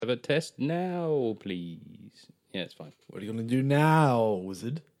Have a test now, please. Yeah, it's fine. What are you going to do now,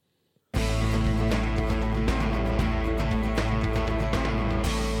 wizard?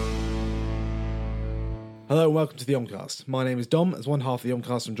 Hello and welcome to the Omcast. My name is Dom. As one half of the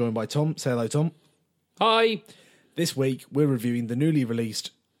Omcast, I'm joined by Tom. Say hello, Tom. Hi. This week, we're reviewing the newly released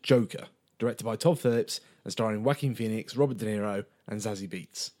Joker, directed by Todd Phillips and starring Joaquin Phoenix, Robert De Niro, and Zazie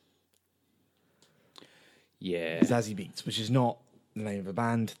Beetz. Yeah. Zazie Beetz, which is not the name of a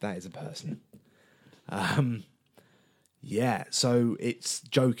band, that is a person. Yeah, so it's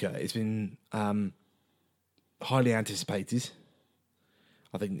Joker. It's been highly anticipated,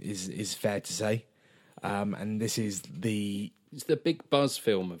 I think is fair to say. And this is It's the big buzz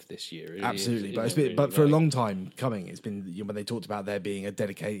film of this year. absolutely, but for a long time coming. It's been when they talked about there being a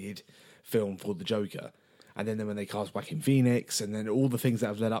dedicated film for the Joker, and then when they cast Joaquin Phoenix, and then all the things that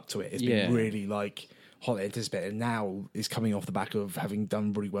have led up to it, it's been really like hotly anticipated. And now it's coming off the back of having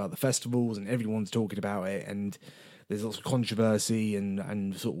done really well at the festivals, and everyone's talking about it, and there's lots of controversy,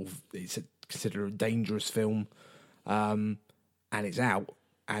 and sort of it's considered a dangerous film, and it's out,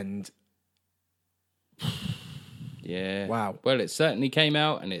 and. Yeah. Wow. Well, it certainly came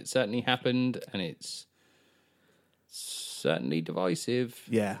out, and it certainly happened, and it's certainly divisive.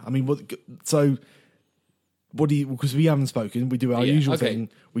 Yeah, I mean, what do you? Because we haven't spoken, we do our usual thing.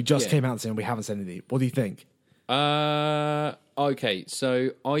 We just came out saying we haven't said anything. What do you think? Okay,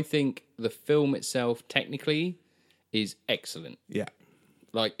 so I think the film itself technically is excellent. Yeah,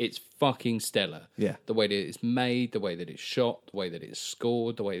 Like, it's fucking stellar. Yeah. The way that it's made, the way that it's shot, the way that it's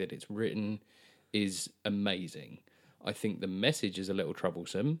scored, the way that it's written is amazing. I think the message is a little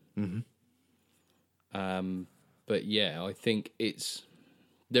troublesome. Mm-hmm. But yeah, I think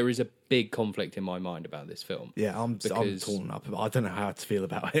there is a big conflict in my mind about this film. yeah, I'm torn up. I don't know how to feel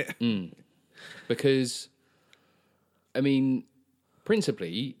about it. Because, I mean,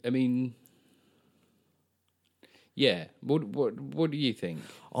 principally, yeah. What do you think?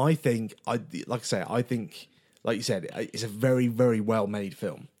 I think, like you said, it's a very, very well made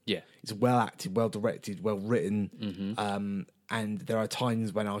film. Yeah. It's well acted, well directed, well written. Mm-hmm. And there are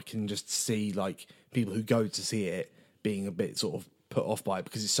times when I can just see like people who go to see it being a bit sort of put off by it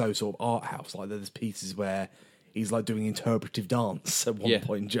because it's so sort of art house. Like there's pieces where he's like doing interpretive dance at one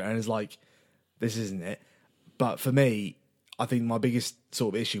point, and it's like, this isn't it. But for me, I think my biggest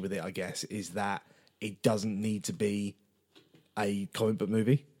sort of issue with it, I guess, is that it doesn't need to be a comic book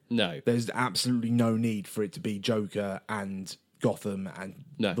movie. No. There's absolutely no need for it to be Joker and Gotham and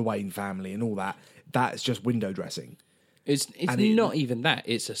the Wayne family and all that. That's just window dressing. It's not even that.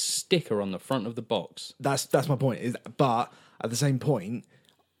 It's a sticker on the front of the box. That's my point. But at the same point,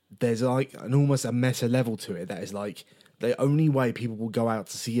 there's like almost a meta level to it that is like the only way people will go out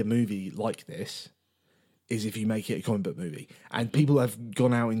to see a movie like this is if you make it a comic book movie. And people have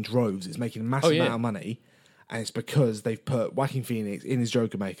gone out in droves. It's making a massive amount of money. And it's because they've put Joaquin Phoenix in his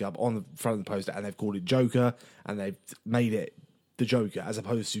Joker makeup on the front of the poster and they've called it Joker and they've made it the Joker as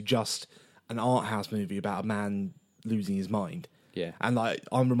opposed to just an art house movie about a man losing his mind. Yeah. And like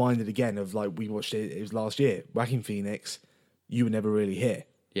I'm reminded again of like we watched it was last year, Joaquin Phoenix, You Were Never Really Here.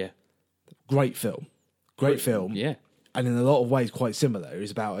 Yeah. Great film. Great film. Yeah. And in a lot of ways quite similar.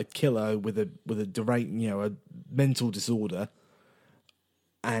 It's about a killer with a deranged, a mental disorder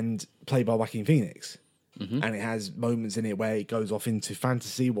and played by Joaquin Phoenix. Mm-hmm. And it has moments in it where it goes off into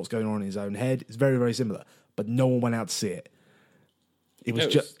fantasy, what's going on in his own head. It's very, very similar. But no one went out to see it. It was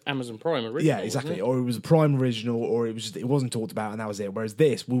just Amazon Prime original. Yeah, exactly. Or it was a Prime original, or it wasn't talked about, and that was it. Whereas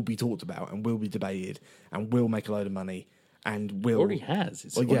this will be talked about and will be debated and will make a load of money and will. It already has.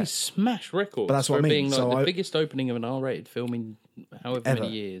 It's already smashed records. But that's what I mean. Being like so the biggest opening of an R-rated film in however many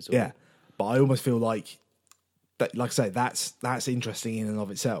years. Or... Yeah, but I almost feel like that. Like I say, that's interesting in and of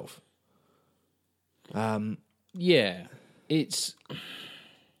itself. Yeah, it's.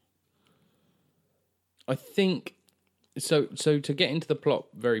 I think. So to get into the plot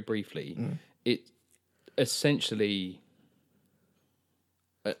very briefly, it essentially,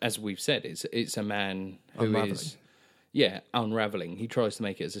 as we've said, it's a man who is unraveling. He tries to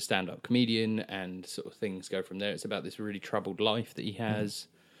make it as a stand-up comedian, and sort of things go from there. It's about this really troubled life that he has.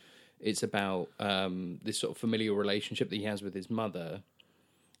 It's about this sort of familial relationship that he has with his mother,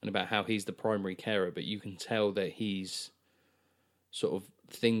 and about how he's the primary carer, but you can tell that he's sort of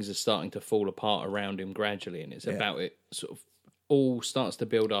things are starting to fall apart around him gradually, and it's about it sort of all starts to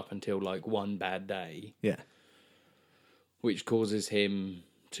build up until like one bad day, which causes him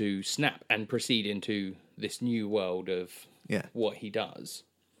to snap and proceed into this new world of what he does.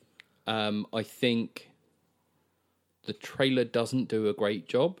 I think the trailer doesn't do a great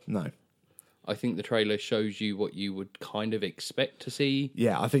job. No. I think the trailer shows you what you would kind of expect to see.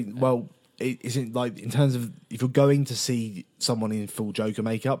 Yeah, I think, well, it isn't like, in terms of, if you're going to see someone in full Joker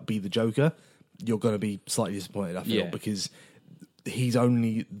makeup be the Joker, you're going to be slightly disappointed, I feel, because he's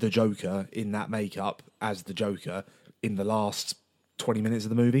only the Joker in that makeup as the Joker in the last 20 minutes of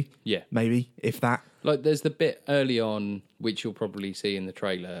the movie. Yeah. Maybe, if that. Like, there's the bit early on, which you'll probably see in the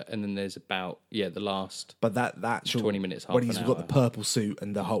trailer, and then there's about, the last But that 20 minutes, half when an he's hour. got the purple suit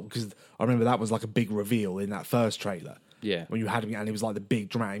and the whole, because I remember that was like a big reveal in that first trailer. Yeah. When you had him, and it was like the big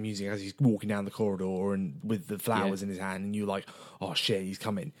dramatic music as he's walking down the corridor and with the flowers in his hand, and you're like, oh shit, he's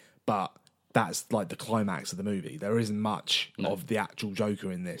coming. But that's like the climax of the movie. There isn't much of the actual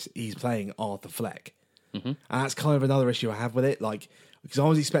Joker in this. He's playing Arthur Fleck. Mm-hmm. And that's kind of another issue I have with it. Like, because I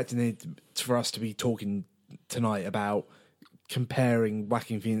was expecting it for us to be talking tonight about comparing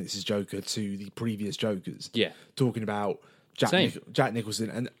Joaquin Phoenix's Joker to the previous Jokers. Yeah. Talking about Jack Nicholson.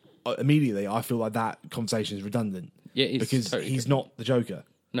 And immediately I feel like that conversation is redundant. Yeah, because totally he's different. not the Joker.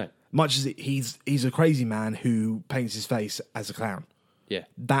 No. Much as he's a crazy man who paints his face as a clown. Yeah.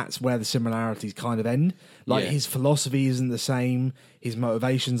 That's where the similarities kind of end. Like, his philosophy isn't the same. His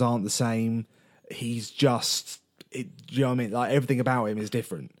motivations aren't the same. He's just... do you know what I mean? Like, everything about him is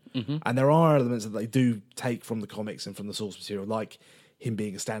different. Mm-hmm. And there are elements that they do take from the comics and from the source material, like him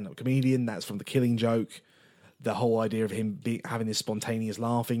being a stand-up comedian. That's from The Killing Joke. The whole idea of him having this spontaneous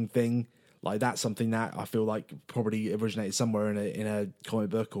laughing thing. Like, that's something that I feel like probably originated somewhere in a comic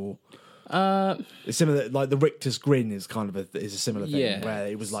book, or... it's similar, like the Richter's grin is kind of is a similar thing, where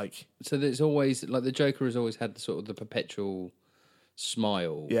it was like... So there's always, like, the Joker has always had the sort of the perpetual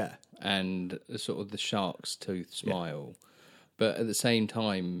smile. Yeah. And sort of the shark's tooth smile. Yeah. But at the same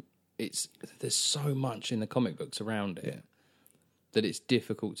time, there's so much in the comic books around it that it's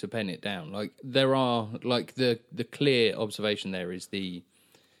difficult to pen it down. Like, there are, like, the clear observation there is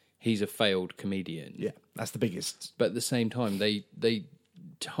he's a failed comedian. Yeah, that's the biggest. But at the same time, they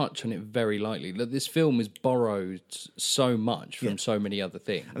touch on it very lightly. Like, this film is borrowed so much from so many other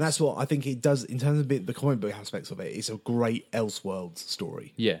things. And that's what I think it does, in terms of the comic book aspects of it. It's a great Elseworlds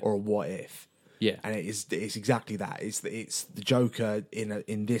story. Yeah. Or a what if. Yeah. And it's exactly that. It's the Joker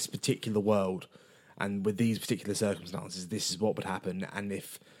in this particular world, and with these particular circumstances, this is what would happen. And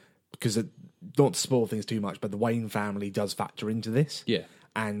because not to spoil things too much, but the Wayne family does factor into this. Yeah.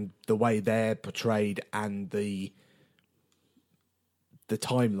 And the way they're portrayed, and the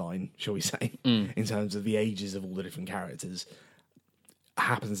timeline, shall we say, in terms of the ages of all the different characters,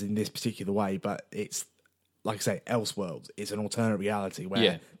 happens in this particular way. But it's, like I say, Elseworlds. It's an alternate reality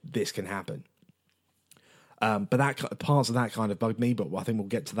where this can happen. But parts of that kind of bugged me, but I think we'll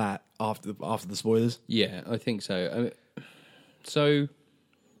get to that after the spoilers. Yeah, I think so. So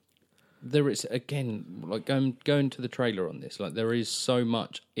there is, again, like, going to the trailer on this. Like, there is so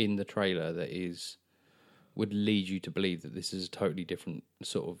much in the trailer that would lead you to believe that this is a totally different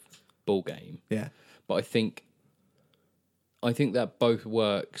sort of ball game. Yeah, but I think that both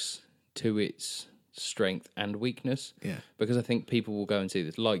works to its strength and weakness. Yeah, because I think people will go and see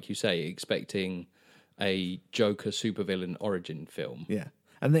this, like you say, expecting a Joker supervillain origin film. Yeah,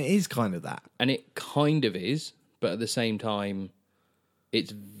 and it is kind of that, and it kind of is, but at the same time,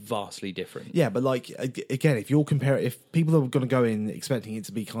 it's vastly different. Yeah, but like, again, if people are going to go in expecting it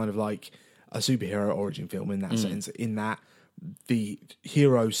to be kind of like a superhero origin film in that sense, in that the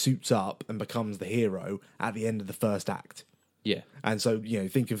hero suits up and becomes the hero at the end of the first act. Yeah. And so,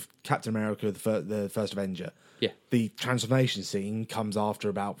 think of Captain America, the first Avenger. Yeah. The transformation scene comes after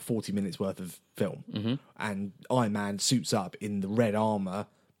about 40 minutes worth of film. Mm-hmm. And Iron Man suits up in the red armor,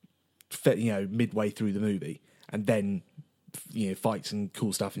 midway through the movie. And then, fights and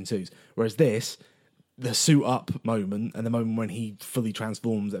cool stuff ensues. Whereas this, the suit up moment and the moment when he fully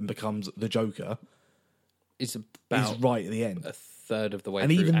transforms and becomes the Joker is right at the end. A third of the way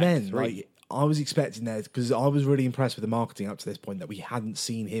and through even Act then, 3. like, I was expecting that, because I was really impressed with the marketing up to this point, that we hadn't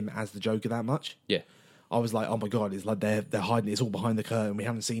seen him as the Joker that much. Yeah. I was like, oh my God, it's like they're hiding it. It's all behind the curtain. We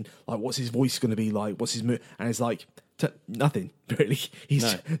haven't seen, like, what's his voice going to be like? What's his mood? And it's like, nothing, really.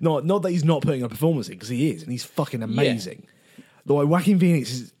 He's not that he's not putting a performance in, because he is, and he's fucking amazing. Yeah. The way Joaquin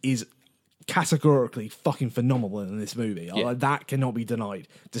Phoenix is categorically fucking phenomenal in this movie. Yeah. Like, that cannot be denied,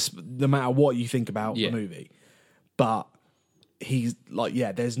 no matter what you think about the movie. But he's like,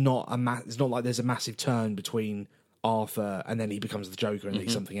 it's not like there's a massive turn between Arthur and then he becomes the Joker and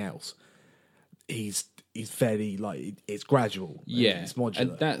he's something else. He's fairly, like, it's gradual. It's modular.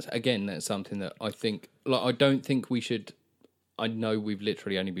 And that's something that I think, like, I don't think we should. I know we've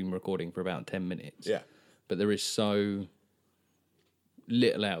literally only been recording for about 10 minutes. Yeah. But there is so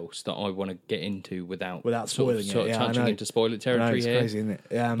little else that I want to get into without spoiling sort of touching into spoiler territory it's here. crazy, isn't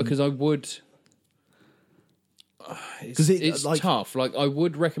it? Because I would it's tough. Like, I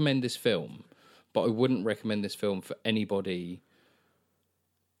would recommend this film, but I wouldn't recommend this film for anybody.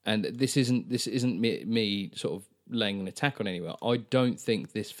 And this isn't me sort of laying an attack on anyone. I don't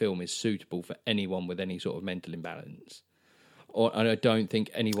think this film is suitable for anyone with any sort of mental imbalance. And I don't think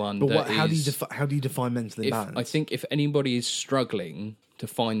anyone. But how do you define mental imbalance? I think if anybody is struggling to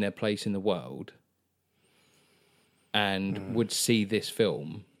find their place in the world and would see this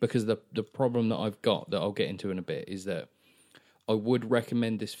film, because the problem that I've got that I'll get into in a bit is that I would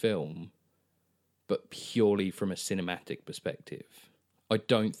recommend this film, but purely from a cinematic perspective. I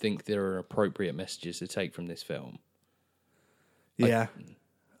don't think there are appropriate messages to take from this film. Yeah.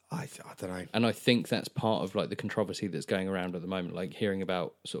 I don't know. And I think that's part of like the controversy that's going around at the moment, like hearing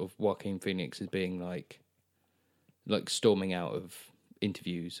about sort of Joaquin Phoenix as being like storming out of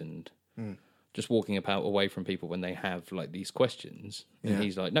interviews and just walking about away from people when they have like these questions. And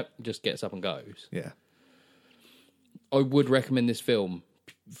he's like, nope, just gets up and goes. Yeah. I would recommend this film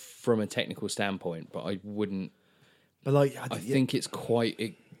from a technical standpoint, but I wouldn't. But like, I think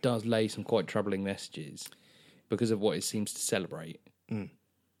it does lay some quite troubling messages because of what it seems to celebrate.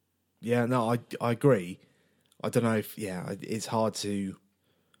 Yeah, no, I agree. I don't know if it's hard to,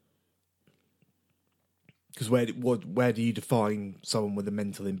 because where do you define someone with a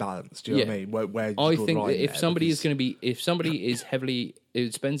mental imbalance? Do you know what I mean? Where do you I think that if somebody is heavily,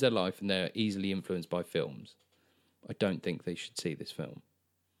 it spends their life and they're easily influenced by films, I don't think they should see this film.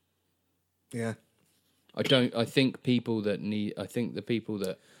 Yeah. I think people that need. I think the people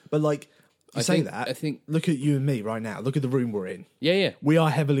that. But like, I think. Look at you and me right now. Look at the room we're in. Yeah. We are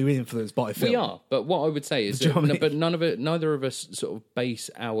heavily influenced by film. We are, but what I would say is, but neither of us sort of base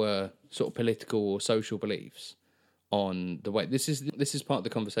our sort of political or social beliefs on the way. This is part of the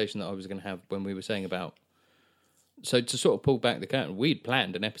conversation that I was going to have when we were saying about. So to sort of pull back the curtain, we'd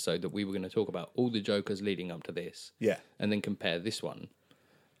planned an episode that we were going to talk about all the Jokers leading up to this. Yeah, and then compare this one.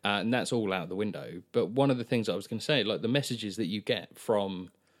 And that's all out the window. But one of the things I was going to say, like the messages that you get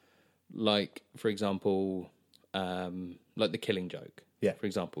from, like, for example, like the Killing Joke, for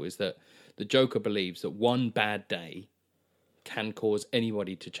example, is that the Joker believes that one bad day can cause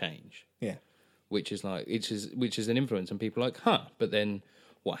anybody to change. Yeah. Which is an influence, and people are like, huh. But then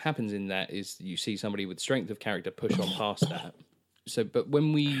what happens in that is you see somebody with strength of character push on past that. So, but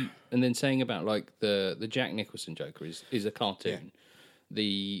and then saying about like the Jack Nicholson Joker is a cartoon.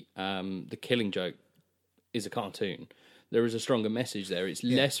 The Killing Joke is a cartoon. There is a stronger message there. It's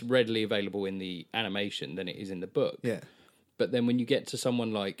less readily available in the animation than it is in the book. Yeah. But then when you get to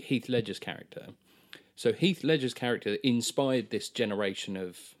someone like Heath Ledger's character, so Heath Ledger's character inspired this generation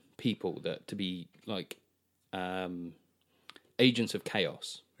of people that to be like agents of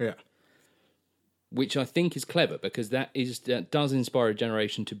chaos. Yeah. Which I think is clever because that does inspire a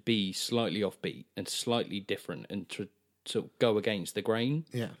generation to be slightly offbeat and slightly different and to go against the grain.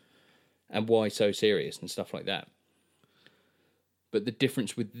 Yeah. And why so serious and stuff like that. But the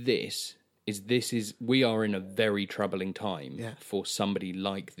difference with this is we are in a very troubling time for somebody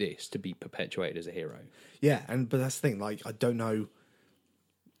like this to be perpetuated as a hero. Yeah, but that's the thing. Like, I don't know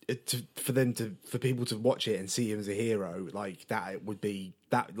for people to watch it and see him as a hero. Like that would be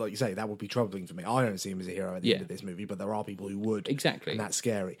like you say, that would be troubling for me. I don't see him as a hero at the end of this movie, but there are people who would. Exactly, and that's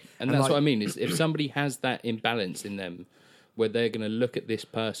scary. And that's what I mean is if somebody has that imbalance in them, where they're going to look at this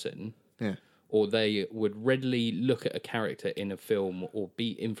person. Yeah. Or they would readily look at a character in a film or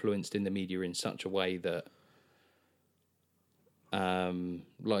be influenced in the media in such a way that, I don't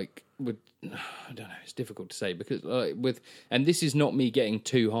know, it's difficult to say because and this is not me getting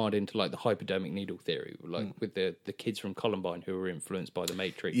too hard into like the hypodermic needle theory, like with the kids from Columbine who were influenced by the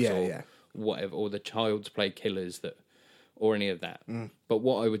Matrix or whatever, or the Child's Play killers or any of that. But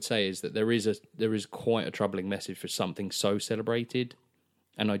what I would say is that there is quite a troubling message for something so celebrated.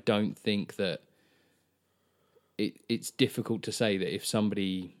 And I don't think that it's difficult to say that if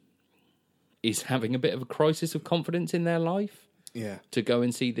somebody is having a bit of a crisis of confidence in their life, to go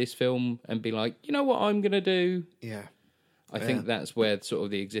and see this film and be like, you know what I'm going to do? Yeah. I think that's where sort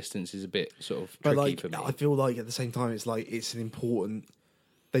of the existence is a bit sort of tricky for me. I feel like at the same time, it's an important.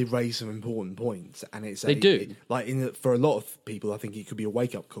 They raise some important points, and they do. For a lot of people, I think it could be a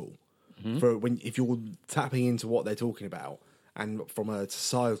wake up call for if you're tapping into what they're talking about. And from a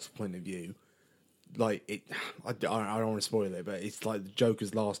societal point of view, like I don't want to spoil it, but it's like the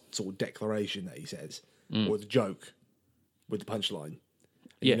Joker's last sort of declaration that he says, or the joke with the punchline.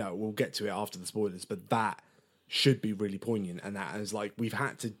 You know, we'll get to it after the spoilers, but that should be really poignant. And that is like, we've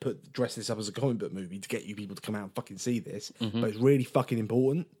had to dress this up as a comic book movie to get you people to come out and fucking see this, but it's really fucking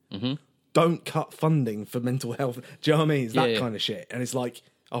important. Don't cut funding for mental health. Do you know what I mean? It's that kind of shit. And it's like,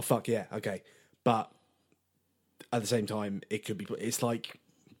 oh fuck yeah, okay, but at the same time, it could be. It's like,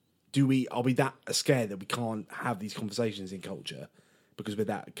 are we that scared that we can't have these conversations in culture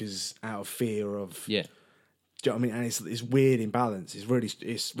because out of fear of Do you know what I mean? And it's weird imbalance.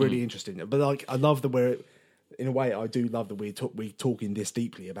 It's really interesting. But like, I love that in a way, I do love that we're talking this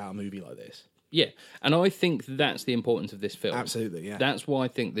deeply about a movie like this. Yeah, and I think that's the importance of this film. Absolutely, yeah. That's why I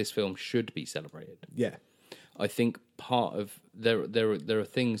think this film should be celebrated. Yeah. I think part of there are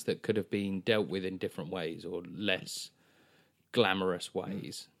things that could have been dealt with in different ways or less glamorous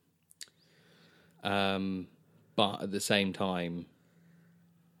ways. But at the same time,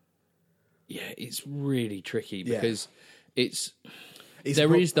 yeah, it's really tricky because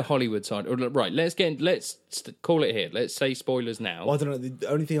there is the Hollywood side. Right, let's call it here. Let's say spoilers now. Well, I don't know. The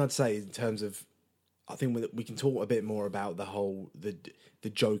only thing I'd say in terms of, I think we can talk a bit more about the whole the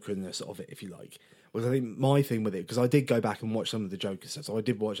Jokerness of it, if you like. Was I think my thing with it, because I did go back and watch some of the Joker stuff. So I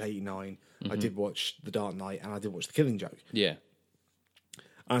did watch 89, I did watch The Dark Knight, and I did watch The Killing Joke. Yeah.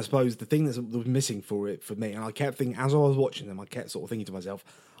 And I suppose the thing that was missing for me, and I kept thinking as I was watching them, I kept sort of thinking to myself,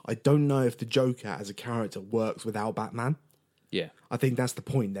 I don't know if the Joker as a character works without Batman. Yeah. I think that's the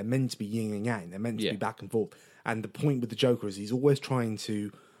point. They're meant to be yin and yang. They're meant to be back and forth. And the point with the Joker is he's always trying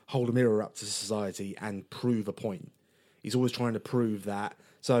to hold a mirror up to society and prove a point. He's always trying to prove that.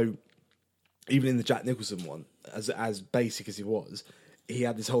 So even in the Jack Nicholson one, as basic as he was, he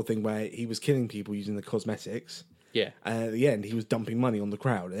had this whole thing where he was killing people using the cosmetics. Yeah. And at the end, he was dumping money on the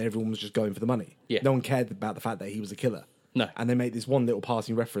crowd, and everyone was just going for the money. Yeah. No one cared about the fact that he was a killer. No. And they made this one little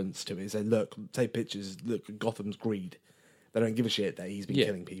passing reference to it. They said, look, take pictures, look, Gotham's greed. They don't give a shit that he's been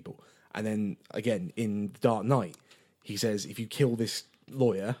killing people. And then, again, in The Dark Knight, he says, if you kill this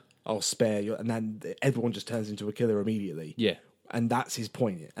lawyer, I'll spare you. And then everyone just turns into a killer immediately. Yeah. And that's his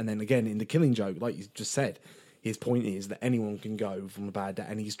point. And then, again, in The Killing Joke, like you just said, his point is that anyone can go from a bad day.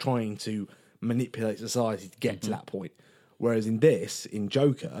 And he's trying to manipulate society to get to that point. Whereas in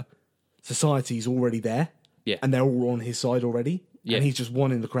Joker, society's already there. Yeah. And they're all on his side already. Yeah. And he's just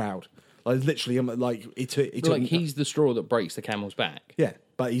one in the crowd. Like, literally, he's the straw that breaks the camel's back. Yeah,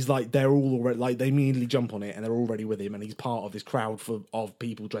 but he's like, they're all already, like, they immediately jump on it and they're already with him, and he's part of this crowd of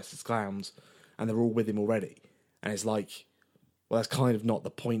people dressed as clowns, and they're all with him already. And it's like, well, that's kind of not the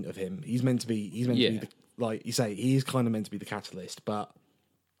point of him. He's meant to be like you say, he is kind of meant to be the catalyst, but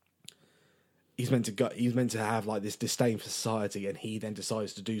he's meant to have like this disdain for society, and he then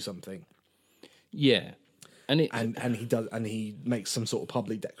decides to do something. Yeah. And he does, and he makes some sort of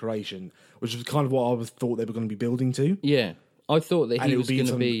public declaration, which was kind of what I thought they were going to be building to. Yeah, I thought that he was going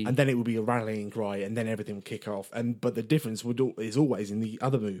to be, and then it would be a rallying cry, and then everything would kick off. But the difference is always in the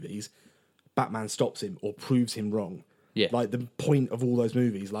other movies, Batman stops him or proves him wrong. Yeah, like the point of all those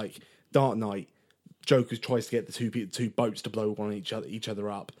movies, like Dark Knight, Joker tries to get the two boats to blow one each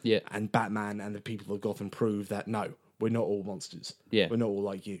other up. Yeah, and Batman and the people of Gotham prove that no, we're not all monsters. Yeah, we're not all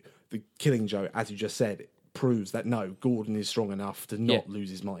like you. The Killing Joke, as you just said, proves that no, Gordon is strong enough to not lose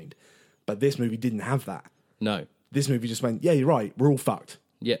his mind. But this movie didn't have that. No. This movie just went, yeah, you're right, we're all fucked.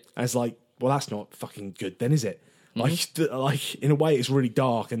 Yeah. And it's like, well, that's not fucking good then, is it? Like in a way, it's really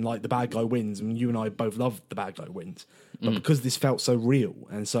dark, and like the bad guy wins, and you and I both love the bad guy wins. But because this felt so real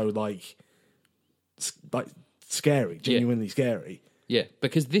and so like scary, genuinely scary. Yeah,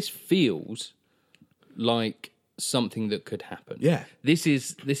 because this feels like something that could happen. Yeah. This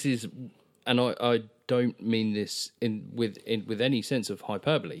is, and I don't mean this with any sense of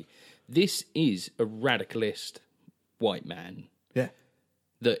hyperbole. This is a radicalist white man. Yeah.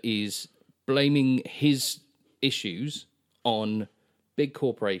 That is blaming his issues on big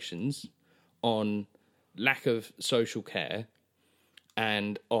corporations, on lack of social care,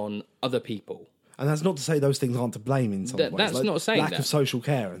 and on other people. And that's not to say those things aren't to blame in some ways. That's like, not saying lack of social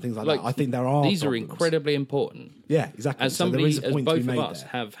care and things like that. I think there are these problems. are incredibly important. Yeah, exactly. As somebody, so as both of us there.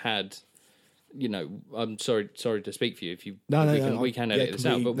 have had, you know, I'm sorry to speak for you. If you, we can edit this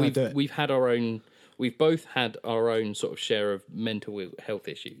out. But we've had our own. We've both had our own sort of share of mental health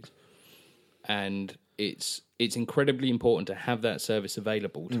issues, and it's incredibly important to have that service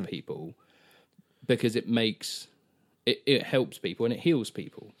available to people, because it makes it helps people and it heals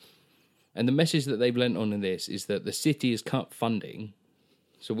people. And the message that they've lent on in this is that the city has cut funding,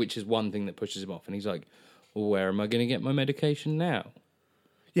 so which is one thing that pushes him off. And he's like, well, where am I going to get my medication now?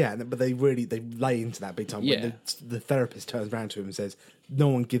 Yeah, but they lay into that big time. Yeah. When the therapist turns around to him and says, no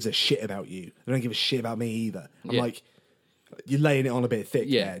one gives a shit about you. They don't give a shit about me either. I'm like, you're laying it on a bit thick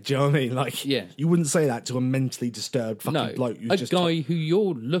there. Do you know what I mean? Like, you wouldn't say that to a mentally disturbed fucking bloke. A guy who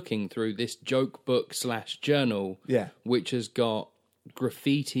you're looking through this joke book / journal, which has got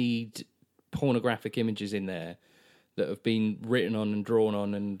graffitied pornographic images in there that have been written on and drawn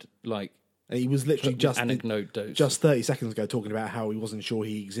on, and like, And he was literally just 30 seconds ago talking about how he wasn't sure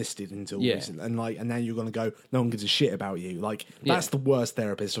he existed until recently, and now you're going to go, no one gives a shit about you. Like that's the worst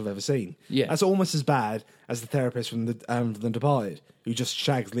therapist I've ever seen. Yeah, that's almost as bad as the therapist from the Departed, who just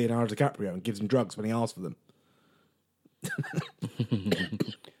shags Leonardo DiCaprio and gives him drugs when he asks for them.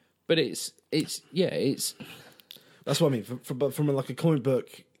 But it's that's what I mean. From like a comic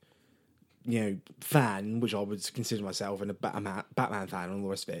book, fan, which I would consider myself, and a Batman fan, and all the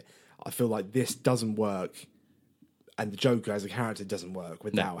rest of it. I feel like this doesn't work, and the Joker as a character doesn't work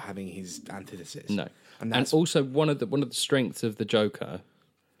without having his antithesis. No, and also one of the strengths of the Joker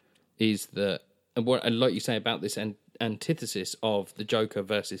is that, and like you say about this antithesis of the Joker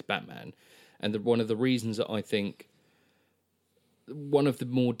versus Batman, and one of the reasons that I think, one of the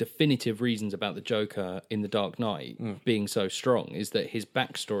more definitive reasons about the Joker in The Dark Knight being so strong is that his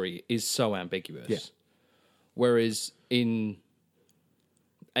backstory is so ambiguous. Yeah. Whereas in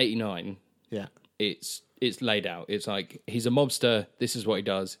 89, it's laid out. It's like, he's a mobster, this is what he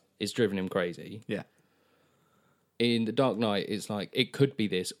does, it's driven him crazy. Yeah. In The Dark Knight, it's like, it could be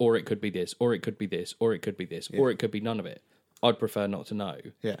this, or it could be this, or it could be this, or it could be this, or it could be none of it. I'd prefer not to know.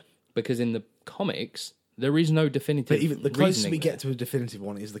 Yeah. Because in the comics, there is no definitive. But even the closest we get to a definitive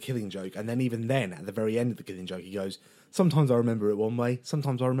one is the Killing Joke, and then even then, at the very end of the Killing Joke, he goes, sometimes I remember it one way,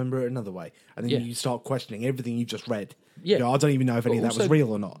 sometimes I remember it another way. And then you start questioning everything you just read. Yeah. I don't even know if any of that was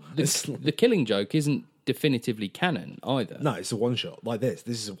real or not. The Killing Joke isn't definitively canon either. No, it's a one-shot. Like this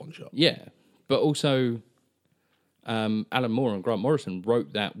is a one-shot. Yeah. But also, Alan Moore and Grant Morrison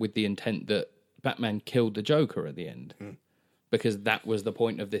wrote that with the intent that Batman killed the Joker at the end. Because that was the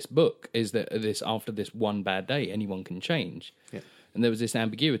point of this book, is that after this one bad day, anyone can change. Yeah. And there was this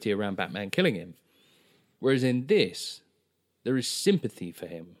ambiguity around Batman killing him. Whereas in this, there is sympathy for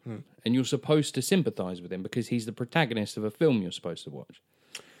him. And you're supposed to sympathise with him because he's the protagonist of a film you're supposed to watch.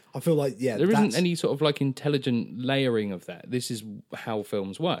 I feel like, there isn't any sort of like intelligent layering of that. This is how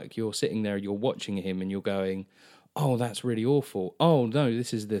films work. You're sitting there, you're watching him, and you're going, oh, that's really awful. Oh, no,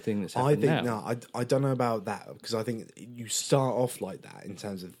 this is the thing that's happening now. I don't know about that, because I think you start off like that in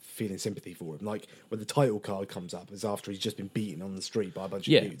terms of feeling sympathy for him. Like, when the title card comes up, it's after he's just been beaten on the street by a bunch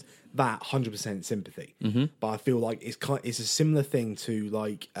of dudes. That, 100% sympathy. But I feel like it's a similar thing to,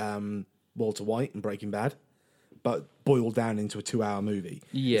 like, Walter White and Breaking Bad, but boiled down into a 2-hour movie.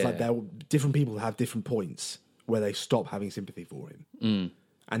 Yeah. It's like different people have different points where they stop having sympathy for him.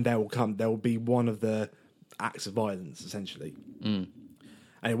 And there will be one of the acts of violence, essentially. And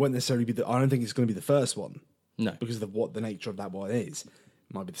it won't necessarily be I don't think it's going to be the first one. No. Because of what the nature of that one is.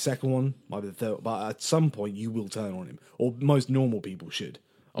 Might be the second one, might be the third, but at some point you will turn on him. Or most normal people should,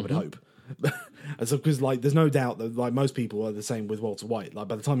 I would hope. So, because like there's no doubt that like most people are the same with Walter White. Like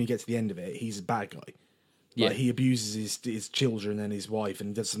by the time you get to the end of it, he's a bad guy. Like, he abuses his children and his wife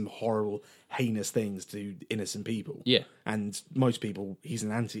and does some horrible, heinous things to innocent people. Yeah. And most people, he's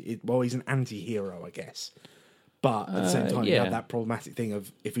an anti-hero, I guess. But at the same time, you have that problematic thing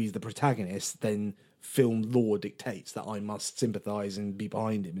of if he's the protagonist, then film law dictates that I must sympathise and be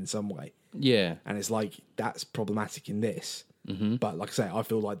behind him in some way. Yeah. And it's like, that's problematic in this. But like I say, I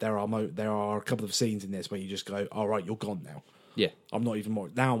feel like there are a couple of scenes in this where you just go, all right, you're gone now. Yeah. I'm not even more.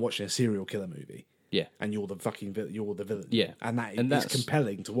 Now I'm watching a serial killer movie. Yeah. And you're the villain. Yeah. And that's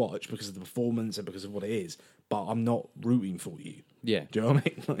compelling to watch because of the performance and because of what it is. But I'm not rooting for you. Yeah. Do you know what I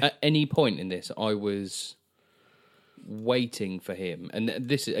mean? Like, at any point in this, I was waiting for him. And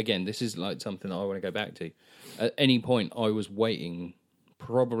this is like something that I want to go back to. At any point, I was waiting,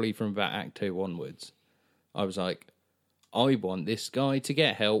 probably from about Act 2 onwards. I was like, I want this guy to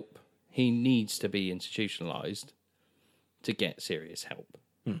get help. He needs to be institutionalized to get serious help.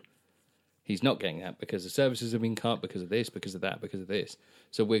 He's not getting that because the services have been cut, because of this, because of that, because of this.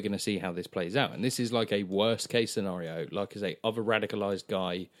 So we're going to see how this plays out. And this is like a worst case scenario, like I say, of a radicalized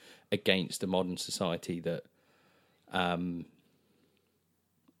guy against a modern society that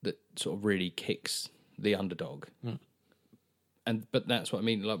sort of really kicks the underdog. But that's what I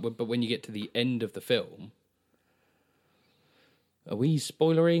mean. Like, but when you get to the end of the film, are we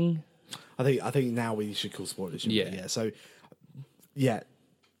spoilering? I think now we should call spoilers. Yeah. Yeah. So, yeah.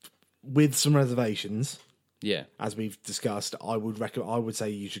 With some reservations, as we've discussed, I would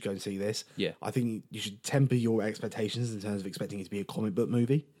say you should go and see this. Yeah, I think you should temper your expectations in terms of expecting it to be a comic book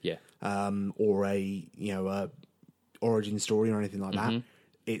movie. Yeah, or a origin story or anything like that.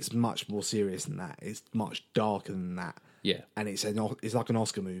 It's much more serious than that. It's much darker than that. Yeah, and it's like an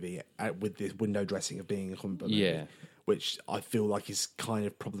Oscar movie with this window dressing of being a comic book movie, which I feel like is kind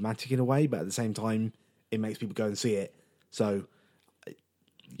of problematic in a way, but at the same time, it makes people go and see it. So.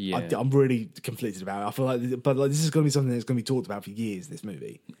 Yeah. I'm really conflicted about it. I feel like, but like, this is going to be something that's going to be talked about for years, this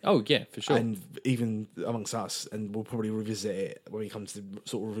movie. Oh, yeah, for sure. And even amongst us, and we'll probably revisit it when we come to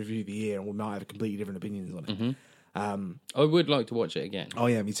sort of review the year, and we might have completely different opinions on it. I would like to watch it again. Oh,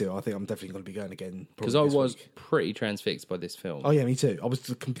 yeah, me too. I think I'm definitely going to be going again. Because I was pretty transfixed by this film. Oh, yeah, me too. I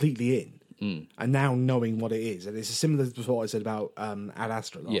was completely in. And now knowing what it is, and it's similar to what I said about Ad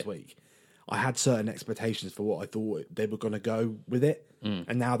Astra last week. I had certain expectations for what I thought they were going to go with it.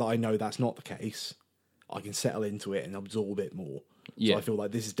 And now that I know that's not the case, I can settle into it and absorb it more. So I feel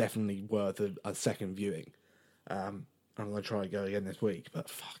like this is definitely worth a second viewing. I'm going to try and go again this week, but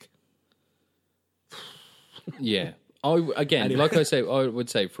fuck. Yeah. Like I say, I would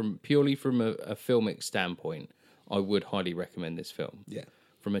say purely from a filmic standpoint, I would highly recommend this film. Yeah.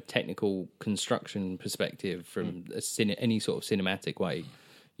 From a technical construction perspective, from any sort of cinematic way,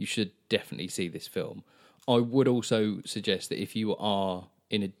 you should definitely see this film. I would also suggest that if you are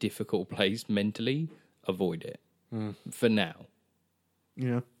in a difficult place mentally, avoid it for now.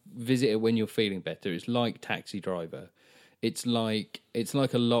 Yeah. Visit it when you're feeling better. It's like Taxi Driver. It's like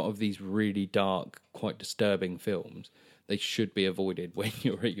a lot of these really dark, quite disturbing films. They should be avoided when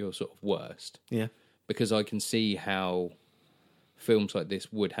you're at your sort of worst. Yeah. Because I can see how films like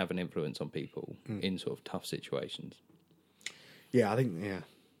this would have an influence on people in sort of tough situations. Yeah, I think,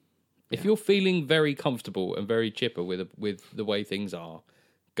 If you're feeling very comfortable and very chipper with the way things are,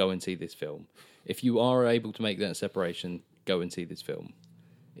 go and see this film. If you are able to make that separation, go and see this film.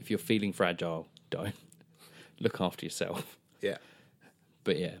 If you're feeling fragile, don't. Look after yourself. Yeah.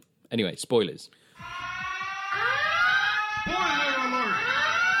 But yeah. Anyway, spoilers. Spoiler alert!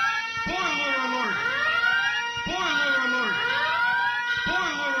 Spoiler alert! Spoiler alert!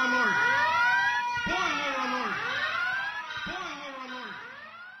 Spoiler alert! Spoiler alert! Spoiler alert!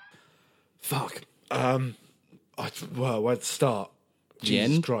 Fuck. Where'd to start? The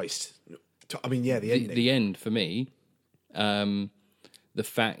Jesus end? Christ. I mean, yeah, the ending. The end for me. The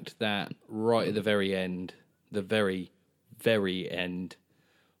fact that right at the very end, the very, very end,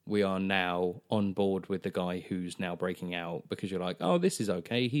 we are now on board with the guy who's now breaking out, because you're like, oh, this is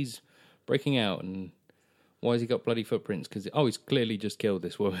okay. He's breaking out, and why has he got bloody footprints? Because he's clearly just killed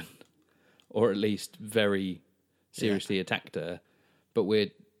this woman, or at least very seriously attacked her. But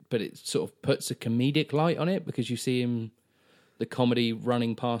it sort of puts a comedic light on it, because you see him, the comedy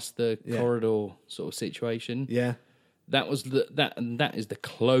running past the corridor sort of situation. Yeah. That was that is the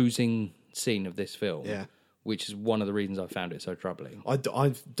closing scene of this film. Yeah. Which is one of the reasons I found it so troubling. I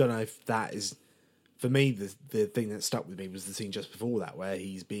don't know if that is... For me, the thing that stuck with me was the scene just before that, where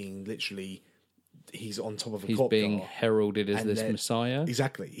he's being literally... He's on top of a cop car. He's being heralded as this messiah.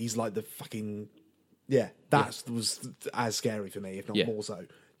 Exactly. He's like the fucking... Yeah, that was as scary for me, if not more so.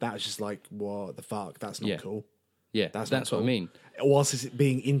 That was just like, what the fuck? That's not cool. Yeah, that's what I mean. Whilst it's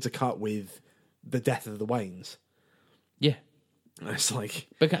being intercut with the death of the Waynes. Yeah. It's like...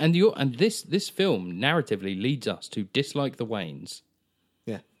 And this film narratively leads us to dislike the Waynes.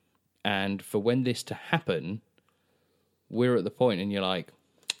 Yeah. And for when this to happen, we're at the point and you're like,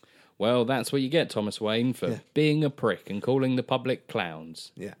 well, that's what you get, Thomas Wayne, for being a prick and calling the public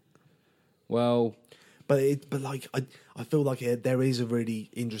clowns. Yeah. Well... But I feel like there is a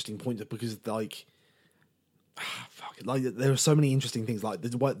really interesting point, because like... Like, there are so many interesting things. Like,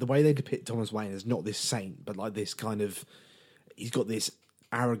 the way they depict Thomas Wayne is not this saint, but like this kind of... He's got this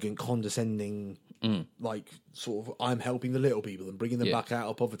arrogant, condescending, like, sort of, I'm helping the little people and bringing them back out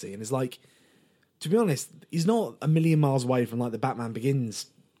of poverty. And it's like, to be honest, he's not a million miles away from like the Batman Begins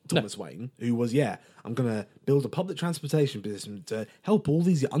Thomas Wayne, who was, I'm going to build a public transportation system to help all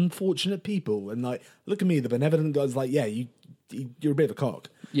these unfortunate people. And like, look at me, the benevolent guy's like, you're a bit of a cock.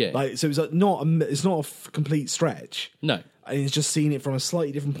 Yeah. Like, so it's like it's not a complete stretch. No. And it's just seeing it from a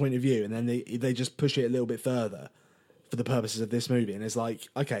slightly different point of view. And then they just push it a little bit further for the purposes of this movie, and it's like,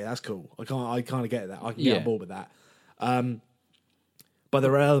 okay, that's cool. I kind of get that. I can get on board with that. But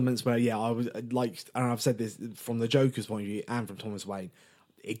there are elements where, I was like, and I've said this from the Joker's point of view and from Thomas Wayne,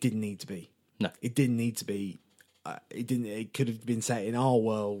 it didn't need to be. No, it didn't need to be. It didn't. It could have been set in our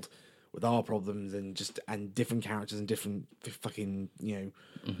world with our problems and different characters and different fucking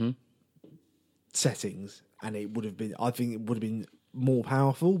settings, and it would have been. I think it would have been more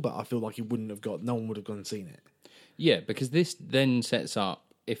powerful, but I feel like it wouldn't have got. No one would have gone and seen it. Yeah, because this then sets up,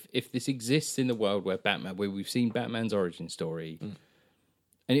 if this exists in the world where we've seen Batman's origin story,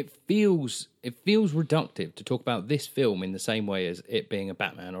 and it feels reductive to talk about this film in the same way as it being a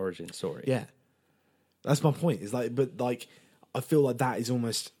Batman origin story. Yeah, that's my point. It's like, but like, I feel like that is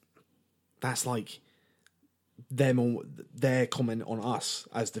almost, that's like their comment on us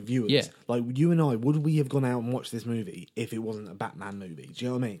as the viewers. Yeah. Like you and I, would we have gone out and watched this movie if it wasn't a Batman movie? Do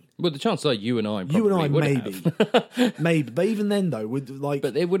you know what I mean? Well, the chances are you and I probably You and I would maybe, have. maybe, but even then though, with like,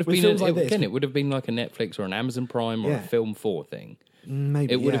 But it would have with been films like this, it would have been like a Netflix or an Amazon Prime or a Yeah. Film 4 thing.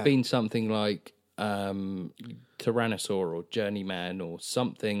 maybe It would have yeah. been something like Tyrannosaur or Journeyman or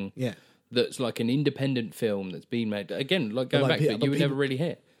something Yeah. that's like an independent film that's been made. Again, like going like back to pe- it, but you would never people- really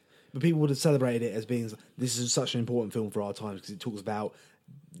hear. But people would have celebrated it as being this is such an important film for our times because it talks about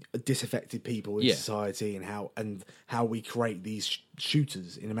disaffected people in Yeah. society and how we create these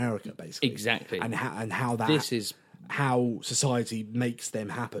shooters in America, basically. Exactly. And how that This is- how society makes them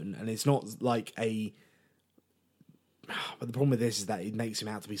happen, and it's not like a. But the problem with this is that it makes him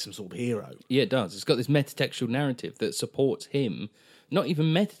out to be some sort of hero. Yeah, it does. It's got this metatextual narrative that supports him. Not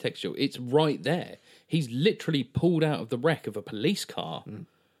even metatextual. It's right there. He's literally pulled out of the wreck of a police car.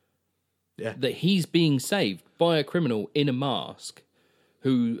 Yeah. That he's being saved by a criminal in a mask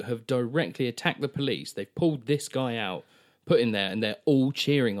who have directly attacked the police. They've pulled this guy out, put him there, and they're all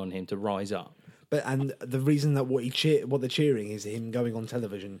cheering on him to rise up. But and the reason that what they're cheering is him going on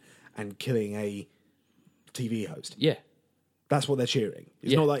television and killing a TV host. Yeah. That's what they're cheering.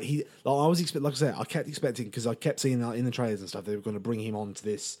 It's Yeah. not like I was like I said, I kept expecting because I kept seeing that in the trailers and stuff they were going to bring him on to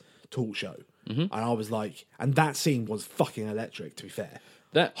this talk show, and I was like, and that scene was fucking electric. To be fair,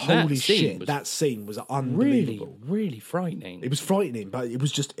 holy scene shit, was that scene was really, unbelievable. really frightening. It was frightening, but it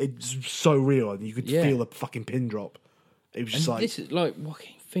was so real, and you could Yeah. feel the fucking pin drop. It was just And like this is like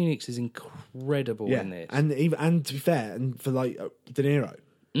Joaquin Phoenix is incredible yeah, in this. and to be fair, and for like De Niro.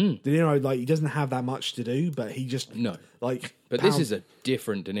 De Niro, like he doesn't have that much to do, but he just No. like. But this is a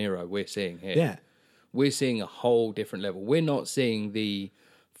different De Niro we're seeing here. Yeah. We're seeing a whole different level. We're not seeing the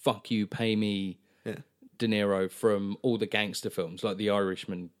fuck you, pay me Yeah. De Niro from all the gangster films, like The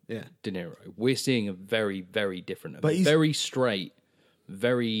Irishman Yeah. De Niro. We're seeing a very, very different, But he's- very straight,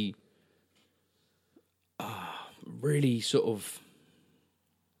 very really sort of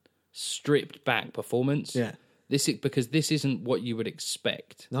stripped back performance. Yeah. Because this isn't what you would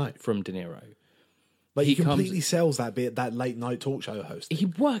expect No. from De Niro. Like he he completely comes- sells that late night talk show host. He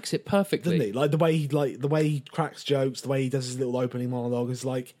works it perfectly. Doesn't he? Like the way he cracks jokes, the way he does his little opening monologue is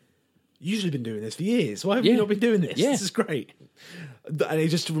like, you've usually been doing this for years. Why have you Yeah. not been doing this? Yeah. This is great. And it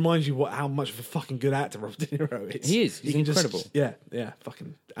just reminds you how much of a fucking good actor Robert De Niro is. He is. He He's can just- incredible. yeah,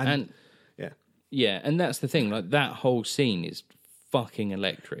 fucking And yeah. yeah, and that's the thing. Like that whole scene is fucking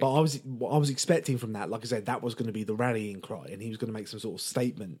electric. But what I was expecting from that, like I said, that was going to be the rallying cry, and he was going to make some sort of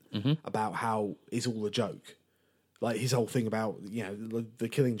statement Mm-hmm. about how it's all a joke. Like his whole thing about the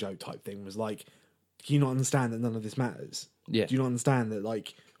killing joke type thing was like, do you not understand that none of this matters? Yeah. Do you not understand that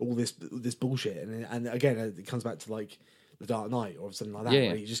like all this bullshit? And again, it comes back to like the Dark Knight or something like that, Yeah.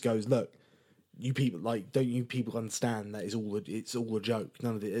 where he just goes, look, you people don't you people understand that it's all a joke?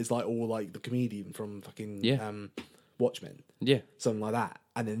 None of it. It's like all like the comedian from fucking Watchmen. yeah, Something like that,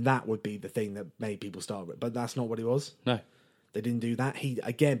 and then that would be the thing that made people start with. But that's not what it was. no, They didn't do that.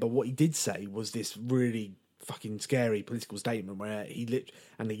 But what he did say was this really fucking scary political statement where he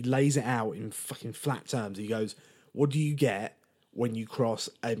lays it out in fucking flat terms. He goes, "What do you get when you cross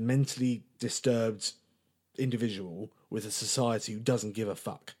a mentally disturbed individual with a society who doesn't give a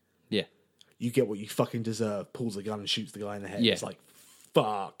fuck? yeah, You get what you fucking deserve." Pulls the gun and shoots the guy in the head. Yeah. It's like,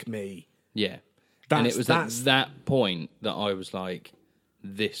 fuck me. yeah. And it was at that's that point that I was like,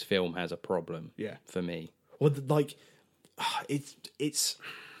 this film has a problem. Yeah. For me. Well, like, it's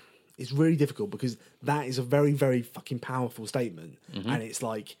really difficult because that is a very, very fucking powerful statement, and it's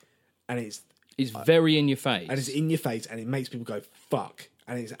like, and it's very in your face. and it's in your face, and it makes people go fuck,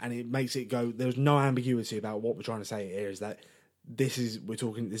 and it makes it go. There's no ambiguity about what we're trying to say here. Is that this is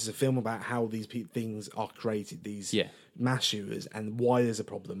a film about how these things are created, these Yeah. mass shooters, and why there's a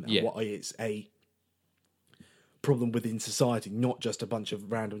problem, and Yeah. why it's a problem within society, not just a bunch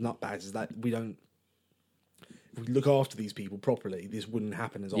of random nutbags. Is that we don't. If we look after these people properly, this wouldn't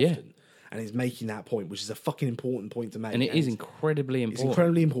happen as often. Yeah. And he's making that point, which is a fucking important point to make. and it is it's- incredibly It's important.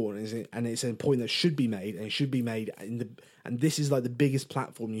 incredibly important, isn't it? And it's a point that should be made, and it should be made and this is like the biggest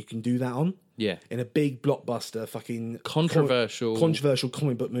platform you can do that on. Yeah. In a big blockbuster, fucking Controversial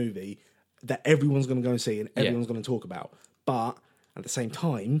comic book movie that everyone's going to go and see and everyone's going to talk about. But at the same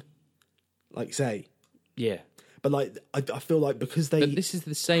time, like you say, Yeah. but like I feel like because they But this is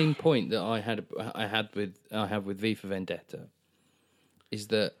the same point that I have with V for Vendetta, is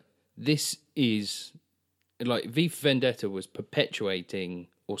that this is like V for Vendetta was perpetuating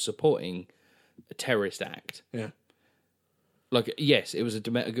or supporting a terrorist act. yeah. Like, yes, it was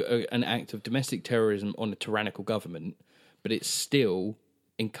an act of domestic terrorism on a tyrannical government, but it's still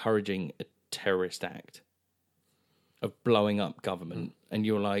encouraging a terrorist act. of blowing up government, and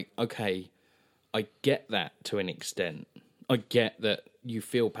you're like, okay, I get that to an extent. I get that you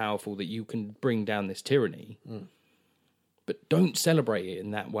feel powerful, that you can bring down this tyranny, but don't celebrate it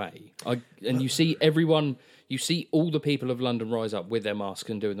in that way. And you see everyone, you see all the people of London rise up with their masks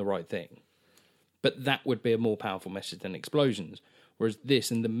and doing the right thing. But that would be a more powerful message than explosions. Whereas this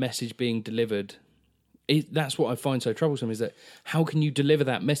and the message being delivered, that's what I find so troublesome, is that how can you deliver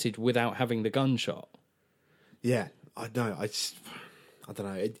that message without having the gunshot? Yeah, I know. I don't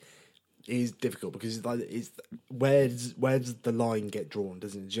know. It is difficult because it's where does the line get drawn?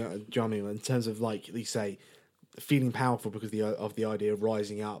 Doesn't it? Do you know what I mean? In terms of, like you say, feeling powerful because of the idea of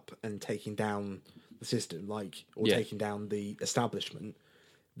rising up and taking down the system, taking down the establishment.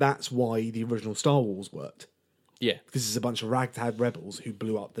 That's why the original Star Wars worked. Yeah, because it's a bunch of ragtag rebels who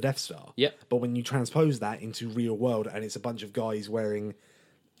blew up the Death Star. Yeah, but when you transpose that into real world and it's a bunch of guys wearing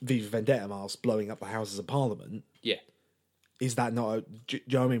Viva Vendetta masks blowing up the Houses of Parliament. Yeah. Is that not do you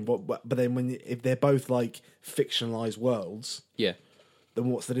know what I mean? But then if they're both like fictionalized worlds, yeah, then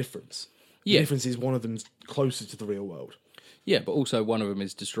what's the difference? Yeah. The difference is one of them's closer to the real world. Yeah, but also one of them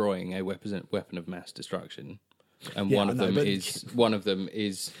is destroying a weapon of mass destruction, and one of them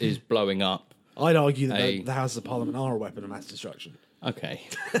is blowing up. I'd argue that the Houses of Parliament are a weapon of mass destruction. Okay.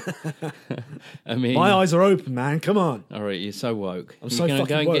 I mean, my eyes are open, man. Come on. All right, you're so woke. I'm so fucking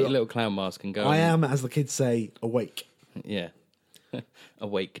go and woke. get your little clown mask and go. I am, as the kids say, awake. Yeah,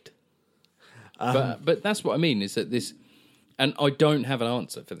 awaked. But that's what I mean. Is that this? And I don't have an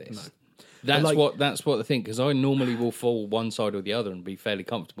answer for this. No. That's what I think, because I normally will fall one side or the other and be fairly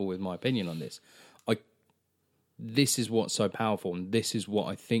comfortable with my opinion on this. This is what's so powerful, and this is what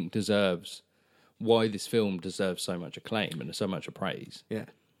I think deserves why this film deserves so much acclaim and so much praise. Yeah,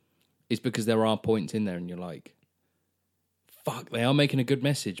 is because there are points in there, and you're like, "Fuck!" They are making a good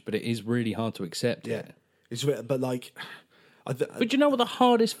message, but it is really hard to accept. Yeah, it. It's but like, but you know what the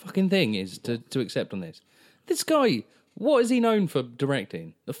hardest fucking thing is to accept on this? This guy. What is he known for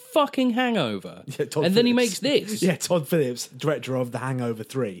directing? The fucking Hangover. Yeah, then he makes this. Yeah, Todd Phillips, director of The Hangover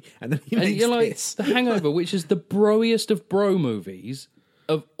 3. And then he makes you're like, this. The Hangover, which is the broiest of bro movies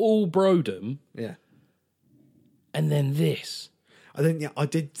of all brodom. Yeah. And then this. I think, I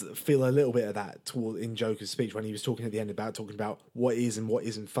did feel a little bit of that in Joker's speech when he was talking at the end talking about what is and what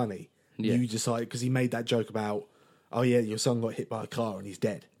isn't funny. Yeah. You decide, because he made that joke about, oh yeah, your son got hit by a car and he's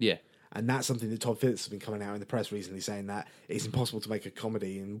dead. Yeah. And that's something that Todd Phillips has been coming out in the press recently saying that it's impossible to make a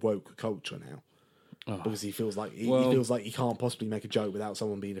comedy in woke culture now. Because he feels like he can't possibly make a joke without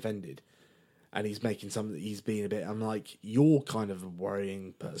someone being offended. And he's making something that he's being a bit, I'm like, you're kind of a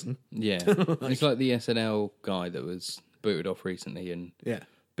worrying person. Yeah. It's like the SNL guy that was booted off recently, and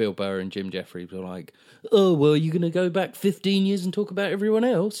Bill Burr and Jim Jeffries were like, oh, well, you're going to go back 15 years and talk about everyone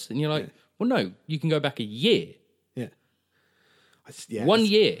else? And you're like, well, no, you can go back a year. Yeah. 1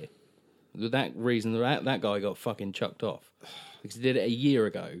 year. With that reason, that guy got fucking chucked off because he did it a year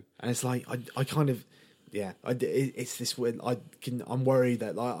ago. And it's like I kind of it's this weird. I'm worried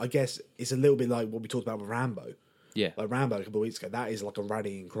that, like, I guess it's a little bit like what we talked about with Rambo. Yeah, like Rambo a couple of weeks ago. That is like a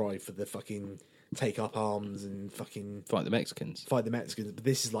rallying cry for the fucking take up arms and fucking fight the Mexicans. But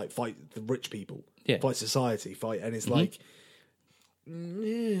this is like fight the rich people. Yeah, fight society. And it's like.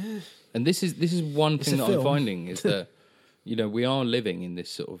 And this is one thing that I'm finding is that. You know, we are living in this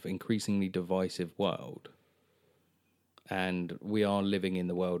sort of increasingly divisive world, and we are living in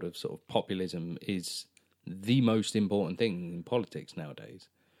the world of sort of populism is the most important thing in politics nowadays,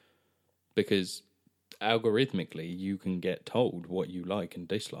 because algorithmically you can get told what you like and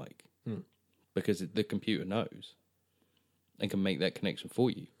dislike because the computer knows and can make that connection for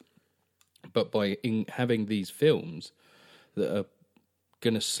you. But by having these films that are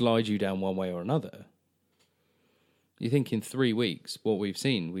going to slide you down one way or another, you think in 3 weeks, what we've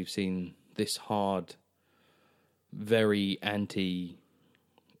seen this hard, very anti,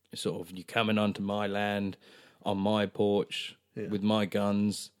 sort of, you coming onto my land, on my porch, with my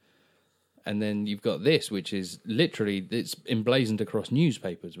guns. And then you've got this, which is literally, it's emblazoned across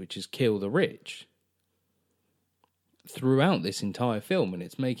newspapers, which is kill the rich. Throughout this entire film, and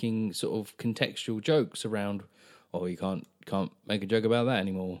it's making sort of contextual jokes around, oh, you can't make a joke about that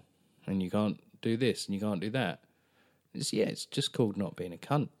anymore, and you can't do this, and you can't do that. It's just called not being a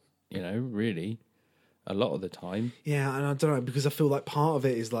cunt, really, a lot of the time. Yeah, and I don't know, because I feel like part of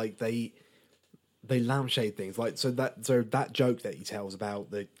it is like they lampshade things. Like, so that joke that he tells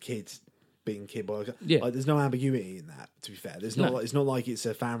about the kids being kid by like, there's no ambiguity in that, to be fair. There's not it's not like it's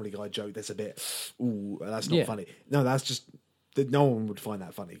a Family Guy joke that's a bit, ooh, that's not funny. No, that's just that no one would find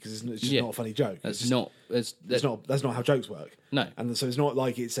that funny because it's just not a funny joke. That's not how jokes work. No. And so it's not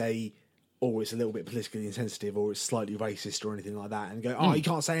like it's a or it's a little bit politically insensitive, or it's slightly racist or anything like that, and go, oh, you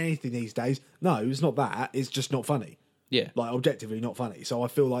can't say anything these days. No, it's not that. It's just not funny. Yeah. Like, objectively not funny. So I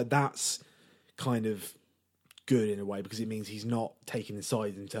feel like that's kind of good in a way, because it means he's not taking the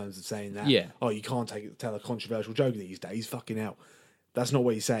side in terms of saying that, oh, you can't tell a controversial joke these days, fucking hell. That's not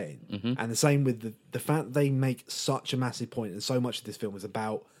what he's saying. And the same with the fact that they make such a massive point, and so much of this film is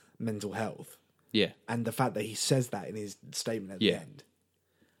about mental health. Yeah. And the fact that he says that in his statement at the end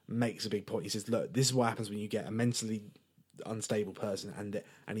makes a big point. He says, look, this is what happens when you get a mentally unstable person,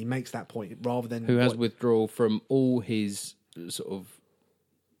 and he makes that point rather than... Who has withdrawal from all his sort of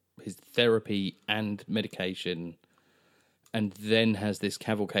his therapy and medication, and then has this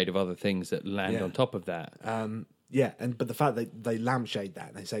cavalcade of other things that land on top of that. But the fact that they lampshade that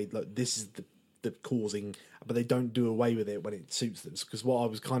and they say, look, this is the causing, but they don't do away with it when it suits them. Because what I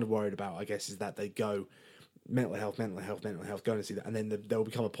was kind of worried about, I guess, is that they go mental health, going to see that, and then there'll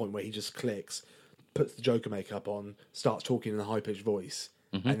become a point where he just clicks, puts the Joker makeup on, starts talking in a high-pitched voice,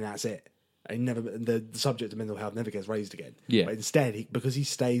 and that's it. And the subject of mental health never gets raised again. Yeah. But instead, because he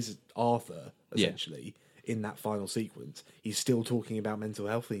stays Arthur, essentially, in that final sequence, he's still talking about mental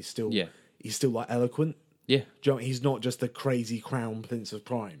health, and he's still like eloquent. Yeah. Do you know, he's not just the crazy crown prince of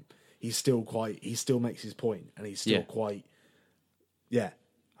crime. He still makes his point, and he's still quite,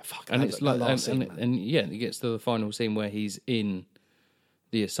 And it's like, and it gets to the final scene where he's in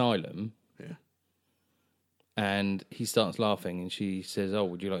the asylum, and he starts laughing, and she says, "Oh,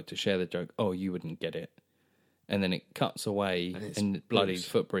 would you like to share the joke?" "Oh, you wouldn't get it." And then it cuts away, and bloody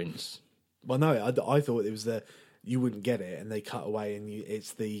footprints. Well, no, I thought it was you wouldn't get it, and they cut away, and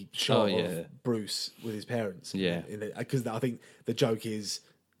it's the shot of Bruce with his parents. Yeah, because I think the joke is,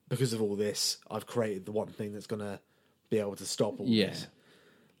 because of all this, I've created the one thing that's going to be able to stop all this.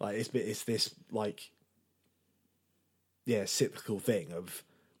 Like it's this like cyclical thing of,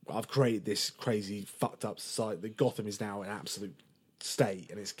 I've created this crazy fucked up society. Gotham is now an absolute state,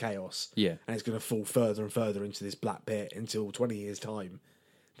 and it's chaos. Yeah, and it's going to fall further and further into this black pit until 20 years time,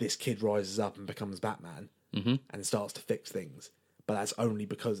 this kid rises up and becomes Batman and starts to fix things. But that's only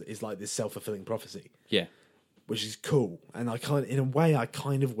because it's like this self-fulfilling prophecy. Yeah, which is cool. And in a way, I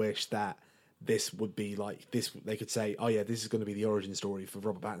kind of wish that this would be like this. They could say, "Oh yeah, this is going to be the origin story for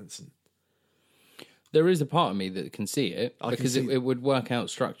Robert Pattinson." There is a part of me that can see it, because it would work out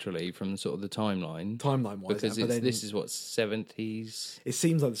structurally from sort of the timeline-wise. Because this is what, 70s? It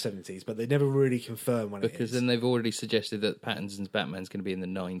seems like the 70s, but they never really confirm when it is. Because then they've already suggested that Pattinson's Batman's going to be in the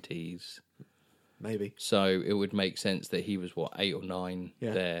 90s. Maybe. So it would make sense that he was, 8 or 9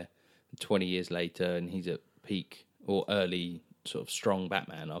 there, 20 years later, and he's at peak or early sort of strong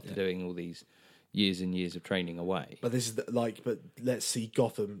Batman after doing all these years and years of training away. But this is but let's see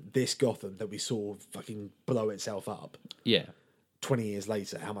this Gotham that we saw fucking blow itself up. Yeah. 20 years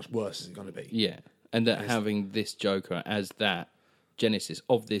later, how much worse is it going to be? Yeah. And that having this Joker as that genesis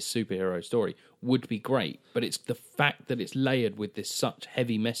of this superhero story would be great, but it's the fact that it's layered with this such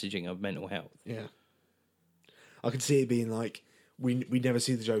heavy messaging of mental health. Yeah. I could see it being like, we never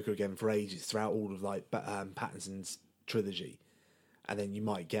see the Joker again for ages throughout all of Pattinson's trilogy. And then you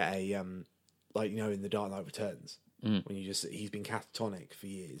might get a in The Dark Knight Returns, when he's been catatonic for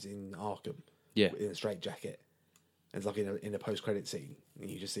years in Arkham, in a straitjacket. It's like in a post-credit scene, and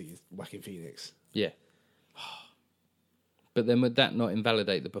you just see Joaquin Phoenix. Yeah. But then would that not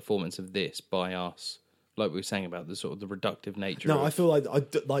invalidate the performance of this by us? Like we were saying about the sort of the reductive nature. No, I feel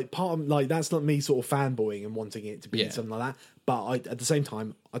like part of that's not me sort of fanboying and wanting it to be something like that. But at the same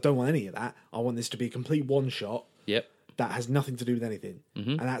time, I don't want any of that. I want this to be a complete one shot. Yep. That has nothing to do with anything,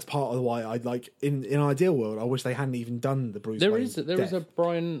 and that's part of why I like. In an ideal world, I wish they hadn't even done the Bruce Wayne. There is a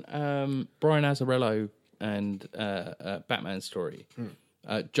Brian Azzarello and Batman story,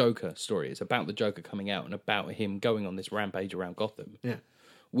 Joker story. It's about the Joker coming out and about him going on this rampage around Gotham. Yeah,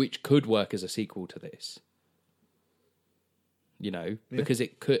 which could work as a sequel to this. Because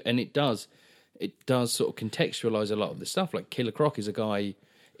it could, and it does sort of contextualize a lot of the stuff. Like Killer Croc is a guy.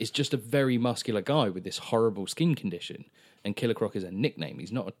 Is just a very muscular guy with this horrible skin condition, and Killer Croc is a nickname.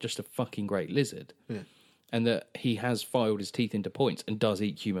 He's not just a fucking great lizard. Yeah. And that he has filed his teeth into points and does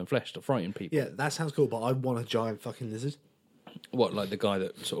eat human flesh to frighten people. Yeah, that sounds cool, but I want a giant fucking lizard. What, like the guy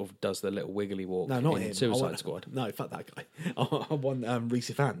that sort of does the little wiggly walk? No, not him. Suicide Squad. No, fuck that guy. I want Reese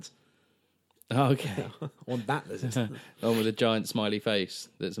Fans. Oh, okay. I want that lizard. The one with a giant smiley face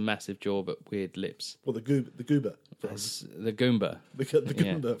that's a massive jaw but weird lips. Well, the Goober. The Goomba. The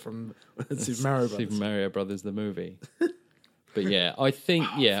Goomba from Super Mario Brothers. Super Mario Brothers, the movie. But yeah, I think,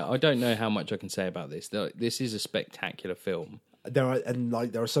 I don't know how much I can say about this. This is a spectacular film. There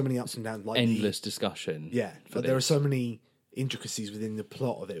are so many ups and downs. Endless discussion. Yeah, but there are so many intricacies within the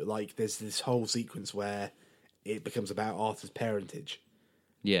plot of it. Like, there's this whole sequence where it becomes about Arthur's parentage.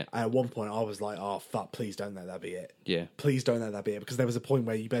 Yeah. And at one point, I was like, "Oh fuck! Please don't let that be it. Yeah. Please don't let that be it." Because there was a point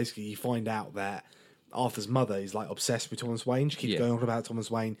where you find out that Arthur's mother is like obsessed with Thomas Wayne. She keeps going on about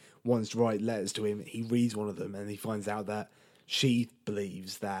Thomas Wayne, wants to write letters to him. He reads one of them, and he finds out that she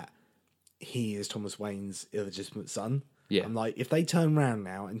believes that he is Thomas Wayne's illegitimate son. Yeah. I'm like, if they turn around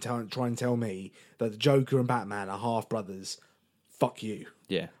now and try and tell me that the Joker and Batman are half brothers, fuck you.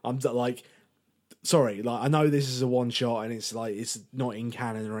 Yeah. I'm like, sorry, like I know this is a one shot and it's like it's not in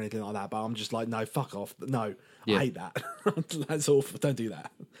canon or anything like that, but I'm just like, no, fuck off. No, Yeah. I hate that. That's awful. Don't do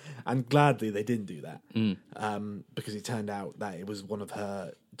that. And gladly they didn't do that, because it turned out that it was one of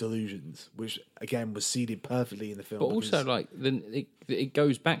her delusions, which again was seeded perfectly in the film. But also, like, then it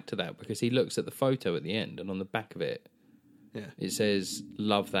goes back to that because he looks at the photo at the end, and on the back of it, it says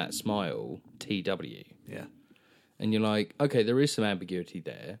 "Love that smile, TW." Yeah. And you're like, okay, there is some ambiguity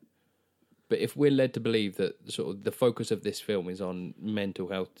there. But if we're led to believe that sort of the focus of this film is on mental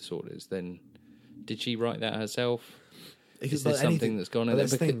health disorders, then did she write that herself? Is there something that's gone in there?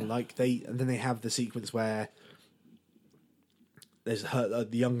 That's the thing, like and then they have the sequence where there's the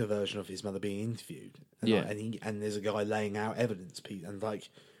younger version of his mother being interviewed, and and there's a guy laying out evidence, Pete, and like,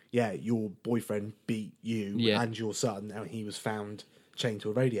 yeah, your boyfriend beat you and your son, and he was found chained to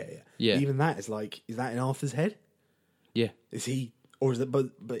a radiator. Yeah, even that is like, is that in Arthur's head? Yeah, is he, or is it? But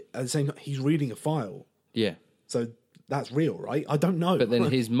at the same time, he's reading a file. Yeah, so that's real, right? I don't know. But then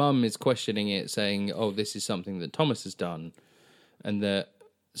his mum is questioning it, saying, "Oh, this is something that Thomas has done," and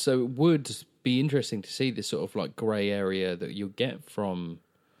so it would be interesting to see this sort of like grey area that you'll get from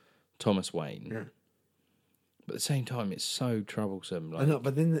Thomas Wayne. Yeah. But at the same time, it's so troublesome. Like, I know,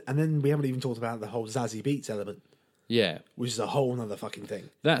 but then we haven't even talked about the whole Zazie Beetz element. Yeah, which is a whole other fucking thing.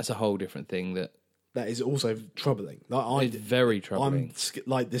 That's a whole different thing that is also troubling. Like, it's very troubling.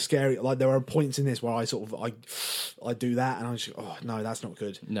 Like the scary. Like there are points in this where I sort of I do that, and I just oh no, that's not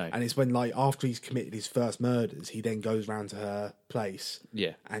good. No, and it's when like after he's committed his first murders, he then goes round to her place,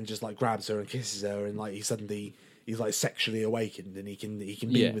 and just like grabs her and kisses her, and like he's like sexually awakened, and he can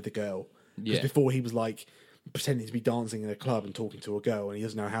be with the girl. Because before he was like pretending to be dancing in a club and talking to a girl, and he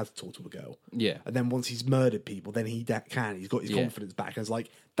doesn't know how to talk to a girl. Yeah. And then once he's murdered people, then he's got his confidence back, and it's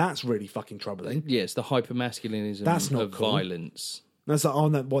like, that's really fucking troubling. Yeah, it's the hypermasculinism of cool. Violence. That's like, oh,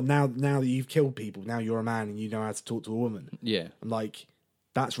 no, well, now that you've killed people, now you're a man and you know how to talk to a woman. Yeah. And like,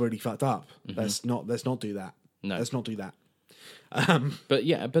 that's really fucked up. Mm-hmm. Let's not do that. No. Let's not do that.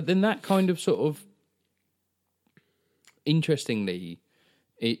 But then that kind of sort of, interestingly,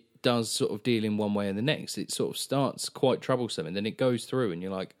 it does sort of deal in one way and the next. It sort of starts quite troublesome, and then it goes through, and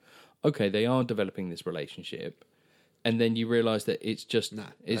you're like, okay, they are developing this relationship, and then you realise that it's just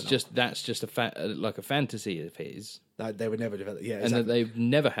that's just like a fantasy of his. They would never develop, and that they've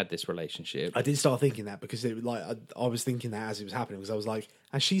never had this relationship. I did start thinking that because it like I was thinking that as it was happening, because I was like,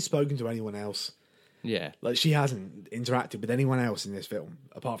 has she spoken to anyone else? Yeah, like she hasn't interacted with anyone else in this film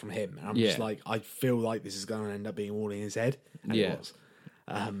apart from him. And I'm just like, I feel like this is going to end up being all in his head. And it was.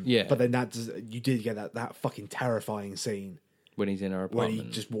 But then you did get that fucking terrifying scene when he's in her apartment, when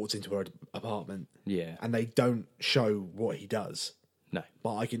he just walks into her apartment. Yeah, and they don't show what he does. No,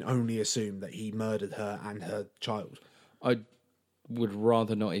 but I can only assume that he murdered her and her child. I would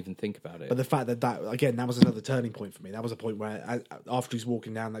rather not even think about it. But the fact that again, that was another turning point for me. That was a point where after he's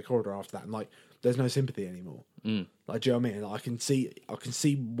walking down that corridor after that, I'm like, there's no sympathy anymore. Like, do you know what I mean? Like, I can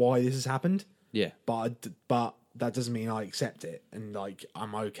see why this has happened. Yeah, but that doesn't mean I accept it and like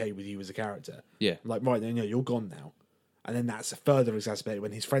I'm okay with you as a character. Yeah, I'm like, right then, you're gone now, and then that's further exacerbated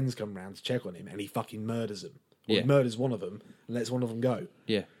when his friends come round to check on him and he fucking murders them. Or he murders one of them and lets one of them go.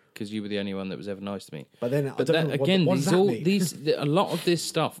 Yeah, because you were the only one that was ever nice to me. But then, what a lot of this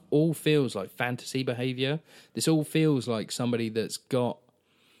stuff all feels like fantasy behaviour. This all feels like somebody that's got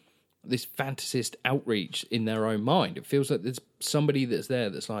this fantasist outreach in their own mind. It feels like there's somebody that's there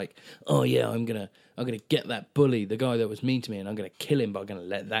that's like, oh yeah, I'm gonna get that bully, the guy that was mean to me, and I'm gonna kill him, but I'm gonna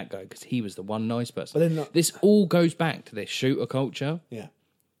let that go because he was the one nice person. But then this all goes back to this shooter culture. Yeah,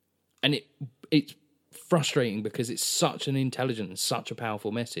 and it's frustrating because it's such an intelligent and such a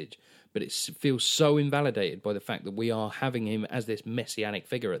powerful message, but it feels so invalidated by the fact that we are having him as this messianic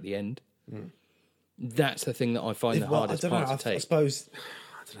figure at the end. That's the thing that I find the hardest part to take. I suppose,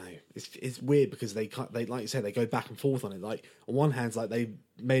 I don't know. It's weird because they like you said, they go back and forth on it. Like on one hand, like they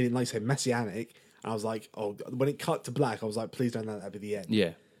made it, like you say, messianic, and I was like, oh, when it cut to black, I was like, please don't let that be the end.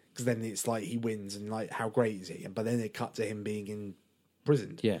 Yeah, because then it's like he wins and like how great is he? But then it cut to him being in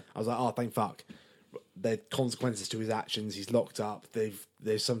prison. Yeah, I was like, oh, thank fuck. There are consequences to his actions. He's locked up.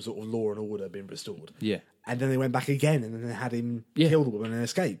 There's some sort of law and order been restored. Yeah, And then they went back again, and then they had him Yeah. kill the woman and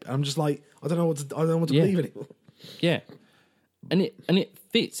escape. And I'm just like, I don't know what to Yeah. believe anymore. Yeah, and it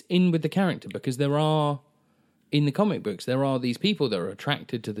fits in with the character because there are in the comic books there are these people that are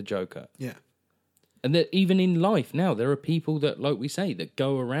attracted to the Joker, Yeah. and that even in life now there are people that, like we say, that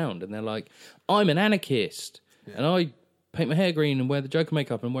go around and they're like, I'm an anarchist, and I paint my hair green and wear the Joker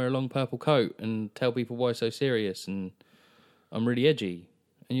makeup and wear a long purple coat and tell people why so serious and I'm really edgy,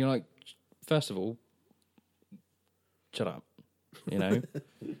 and you're like, first of all, shut up, you know.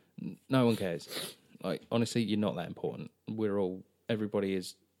 No one cares. Like, honestly, you're not that important. Everybody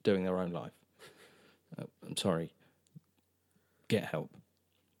is doing their own life. I'm sorry. Get help.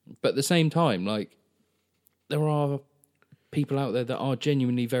 But at the same time, like, there are people out there that are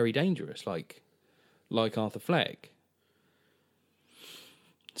genuinely very dangerous, like Arthur Fleck.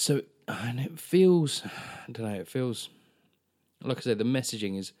 So, and it feels, I don't know, it feels, like I said, the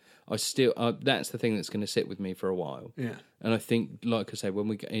messaging is, that's the thing that's going to sit with me for a while. Yeah. And I think, like I said, when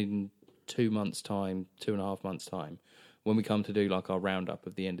we get in 2 months' time, 2.5 months' time, when we come to do like our roundup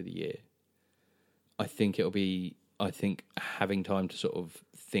of the end of the year, I think having time to sort of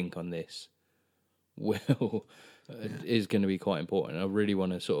think on this is going to be quite important. I really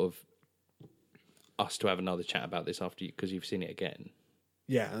want to sort of us to have another chat about this after you, because you've seen it again.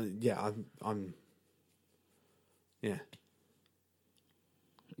 Yeah, I'm yeah.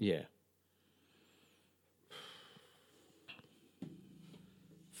 Yeah.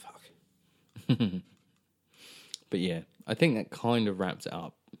 Fuck. But yeah, I think that kind of wraps it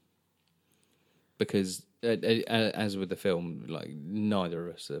up. Because, as with the film, like, neither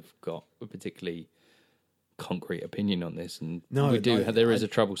of us have got a particularly concrete opinion on this. And No, we do. like, there is a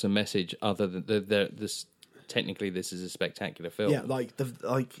troublesome message, other than this. Technically, this is a spectacular film. Yeah, like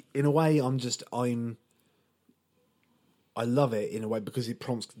in a way, I love it in a way because it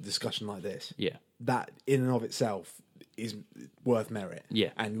prompts discussion like this. Yeah. That in and of itself is worth merit. Yeah.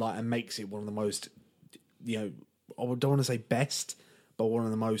 And makes it one of the most, you know, I don't want to say best, but one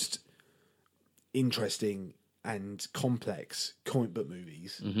of the most interesting and complex comic book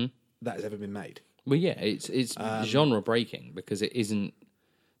movies that has ever been made. Well, yeah, it's genre breaking because it isn't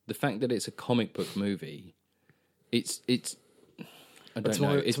the fact that it's a comic book movie. It's I don't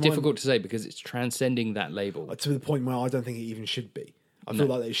know. It's difficult to say because it's transcending that label to the point where I don't think it even should be. I feel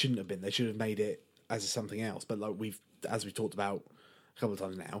like they shouldn't have been. They should have made it as something else. But like as we talked about a couple of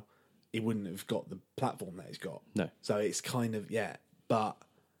times now, it wouldn't have got the platform that it's got. No. So it's kind of but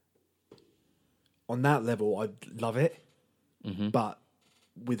on that level, I love it, but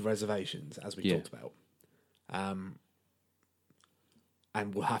with reservations, as we talked about.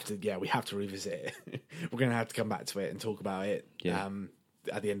 And we have to revisit it. We're going to have to come back to it and talk about it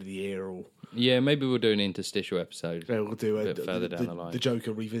at the end of the year, or maybe we'll do an interstitial episode. We'll do a bit further down the line. The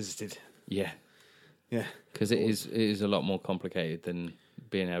Joker revisited. Yeah, yeah, because it is a lot more complicated than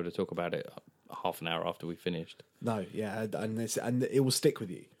being able to talk about it half an hour after we finished. No, yeah, and it will stick with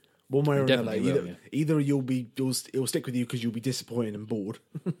you one way or another. Either it'll stick with you because you'll be disappointed and bored.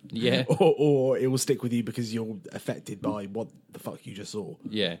 Yeah, or it will stick with you because you're affected by what the fuck you just saw.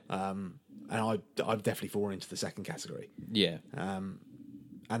 Yeah. And I've definitely fallen into the second category. Yeah. And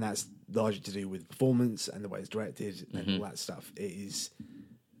that's largely to do with performance and the way it's directed and all that stuff. It is.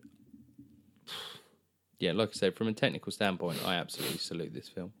 Yeah, like I said, from a technical standpoint, I absolutely salute this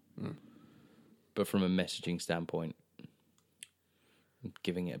film. But from a messaging standpoint,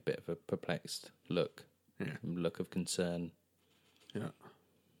 giving it a bit of a perplexed look, look of concern. Yeah.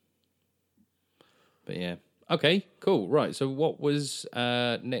 But yeah. Okay, cool. Right, so what was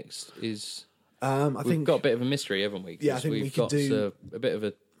next is... we've got a bit of a mystery, haven't we? Yeah, I think we've we could do... a bit of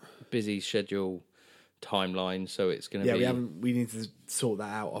a busy schedule timeline, so it's going to be... Yeah, we need to sort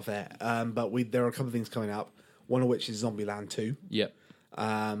that out of it. But there are a couple of things coming up, one of which is Zombieland 2. Yep.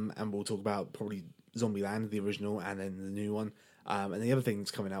 And we'll talk about probably Zombieland, the original, and then the new one. And the other thing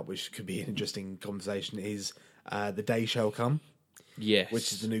that's coming up, which could be an interesting conversation, is The Day Shall Come. Yes.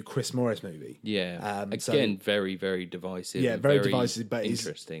 Which is the new Chris Morris movie. Yeah. Again, very, very divisive. Yeah, very divisive, but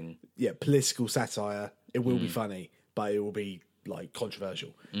interesting. Political satire. It will be funny, but it will be like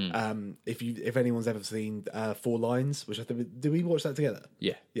controversial. If anyone's ever seen Four Lines, which I think, did we watch that together?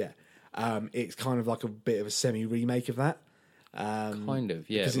 Yeah. Yeah. It's kind of like a bit of a semi-remake of that. Kind of,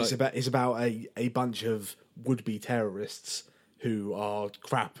 yeah. Because it's about a bunch of would-be terrorists who are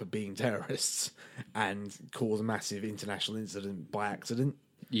crap at being terrorists and cause a massive international incident by accident.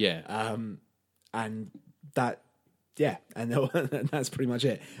 Yeah. And that, and that's pretty much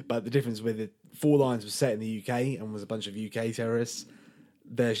it. But the difference with it, Four Lines was set in the UK and was a bunch of UK terrorists.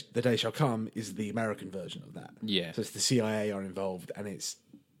 The Day Shall Come is the American version of that. Yeah. So it's the CIA are involved and it's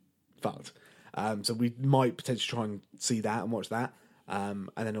fucked. So we might potentially try and see that and watch that. And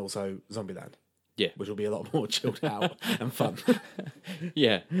then also Zombieland. Yeah. Which will be a lot more chilled out and fun.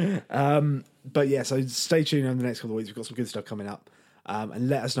 Yeah. But yeah, so stay tuned over the next couple of weeks. We've got some good stuff coming up. And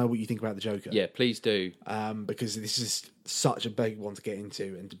let us know what you think about the Joker. Yeah, please do. Because this is such a big one to get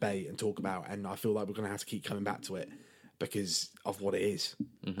into and debate and talk about. And I feel like we're going to have to keep coming back to it because of what it is.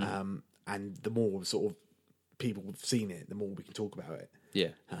 Mm-hmm. And the more sort of people have seen it, the more we can talk about it.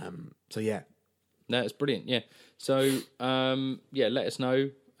 Yeah. So yeah. No, it's brilliant. Yeah. So, let us know.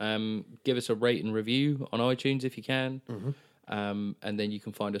 Give us a rate and review on iTunes if you can. Mm-hmm. And then you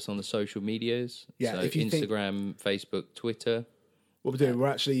can find us on the social medias. Yeah, so if you Instagram, Facebook, Twitter. What we're doing,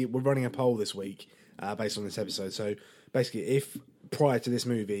 we're running a poll this week based on this episode. So basically, if prior to this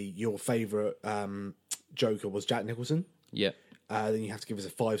movie your favourite Joker was Jack Nicholson, then you have to give us a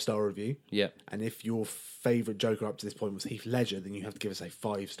 5-star review. Yeah. And if your favourite Joker up to this point was Heath Ledger, then you have to give us a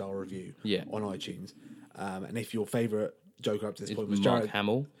 5-star review on iTunes. And if your favourite Joker up to this point was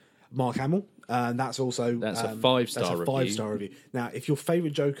Mark Hamill, that's also a 5-star review. 5-star review. Now, if your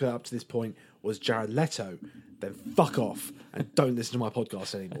favourite Joker up to this point was Jared Leto, then fuck off and don't listen to my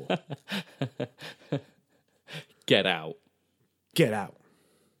podcast anymore. Get out. Get out.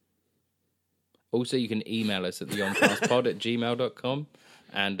 Also, you can email us at theoncastpod@gmail.com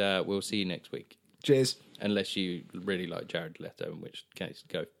and we'll see you next week. Cheers. Unless you really like Jared Leto, in which case,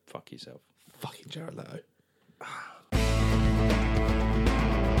 go fuck yourself. Fucking Jared Leto.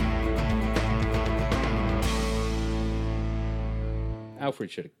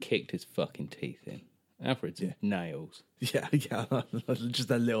 Alfred should have kicked his fucking teeth in. Alfred's nails. Yeah. Just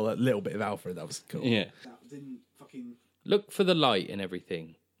a little bit of Alfred. That was cool. Yeah. Look for the light in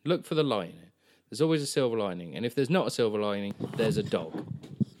everything. Look for the light in it. There's always a silver lining. And if there's not a silver lining, there's a dog.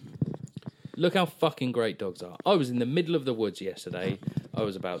 Look how fucking great dogs are. I was in the middle of the woods yesterday. I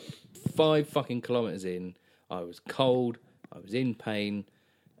was about 5 fucking kilometres in. I was cold. I was in pain.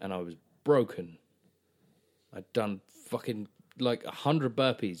 And I was broken. I'd done fucking like 100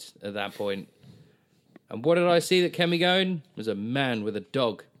 burpees at that point. And what did I see that kept me going? It was a man with a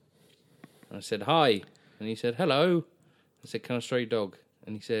dog. And I said, hi. And he said, hello. I said, can I stroke your dog?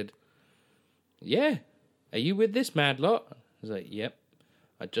 And he said, yeah. Are you with this mad lot? I was like, yep.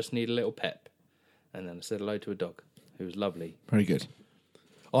 I just need a little pep. And then I said hello to a dog who was lovely. Very good.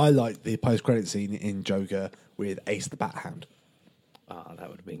 I like the post-credit scene in Joker with Ace the Bat Hound. Ah, that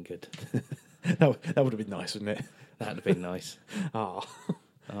would have been good. that would have been nice, wouldn't it? That would have been nice.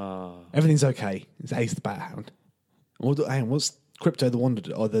 Everything's okay. It's Ace the Bat Hound. Hang on, what's Crypto the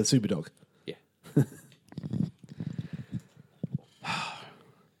Wonder or the Super Dog? Yeah.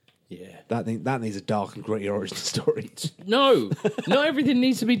 Yeah. That needs a dark and gritty origin story. No, not everything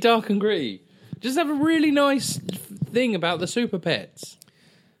needs to be dark and gritty. Just have a really nice thing about the super pets.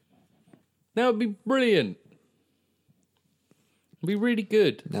 That would be brilliant. It'd be really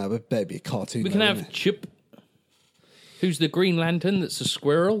good. No, but better be a cartoon. We can have Chip, who's the Green Lantern that's a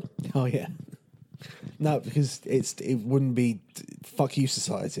squirrel. Oh, yeah. No, because it wouldn't be fuck you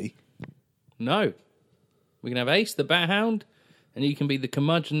society. No. We can have Ace, the Bat Hound, and he can be the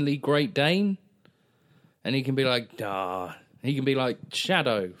curmudgeonly Great Dane. And he can be like, he can be like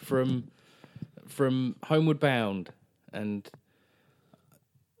Shadow from Homeward Bound. And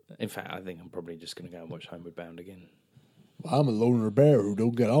in fact, I think I'm probably just going to go and watch Homeward Bound again. I'm a loner bear who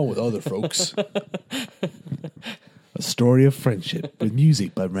don't get on with other folks. A story of friendship with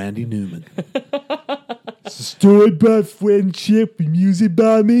music by Randy Newman. It's a story about friendship with music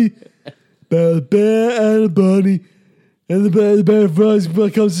by me. About a bear and a bunny. And the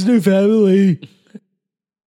bear comes to new family.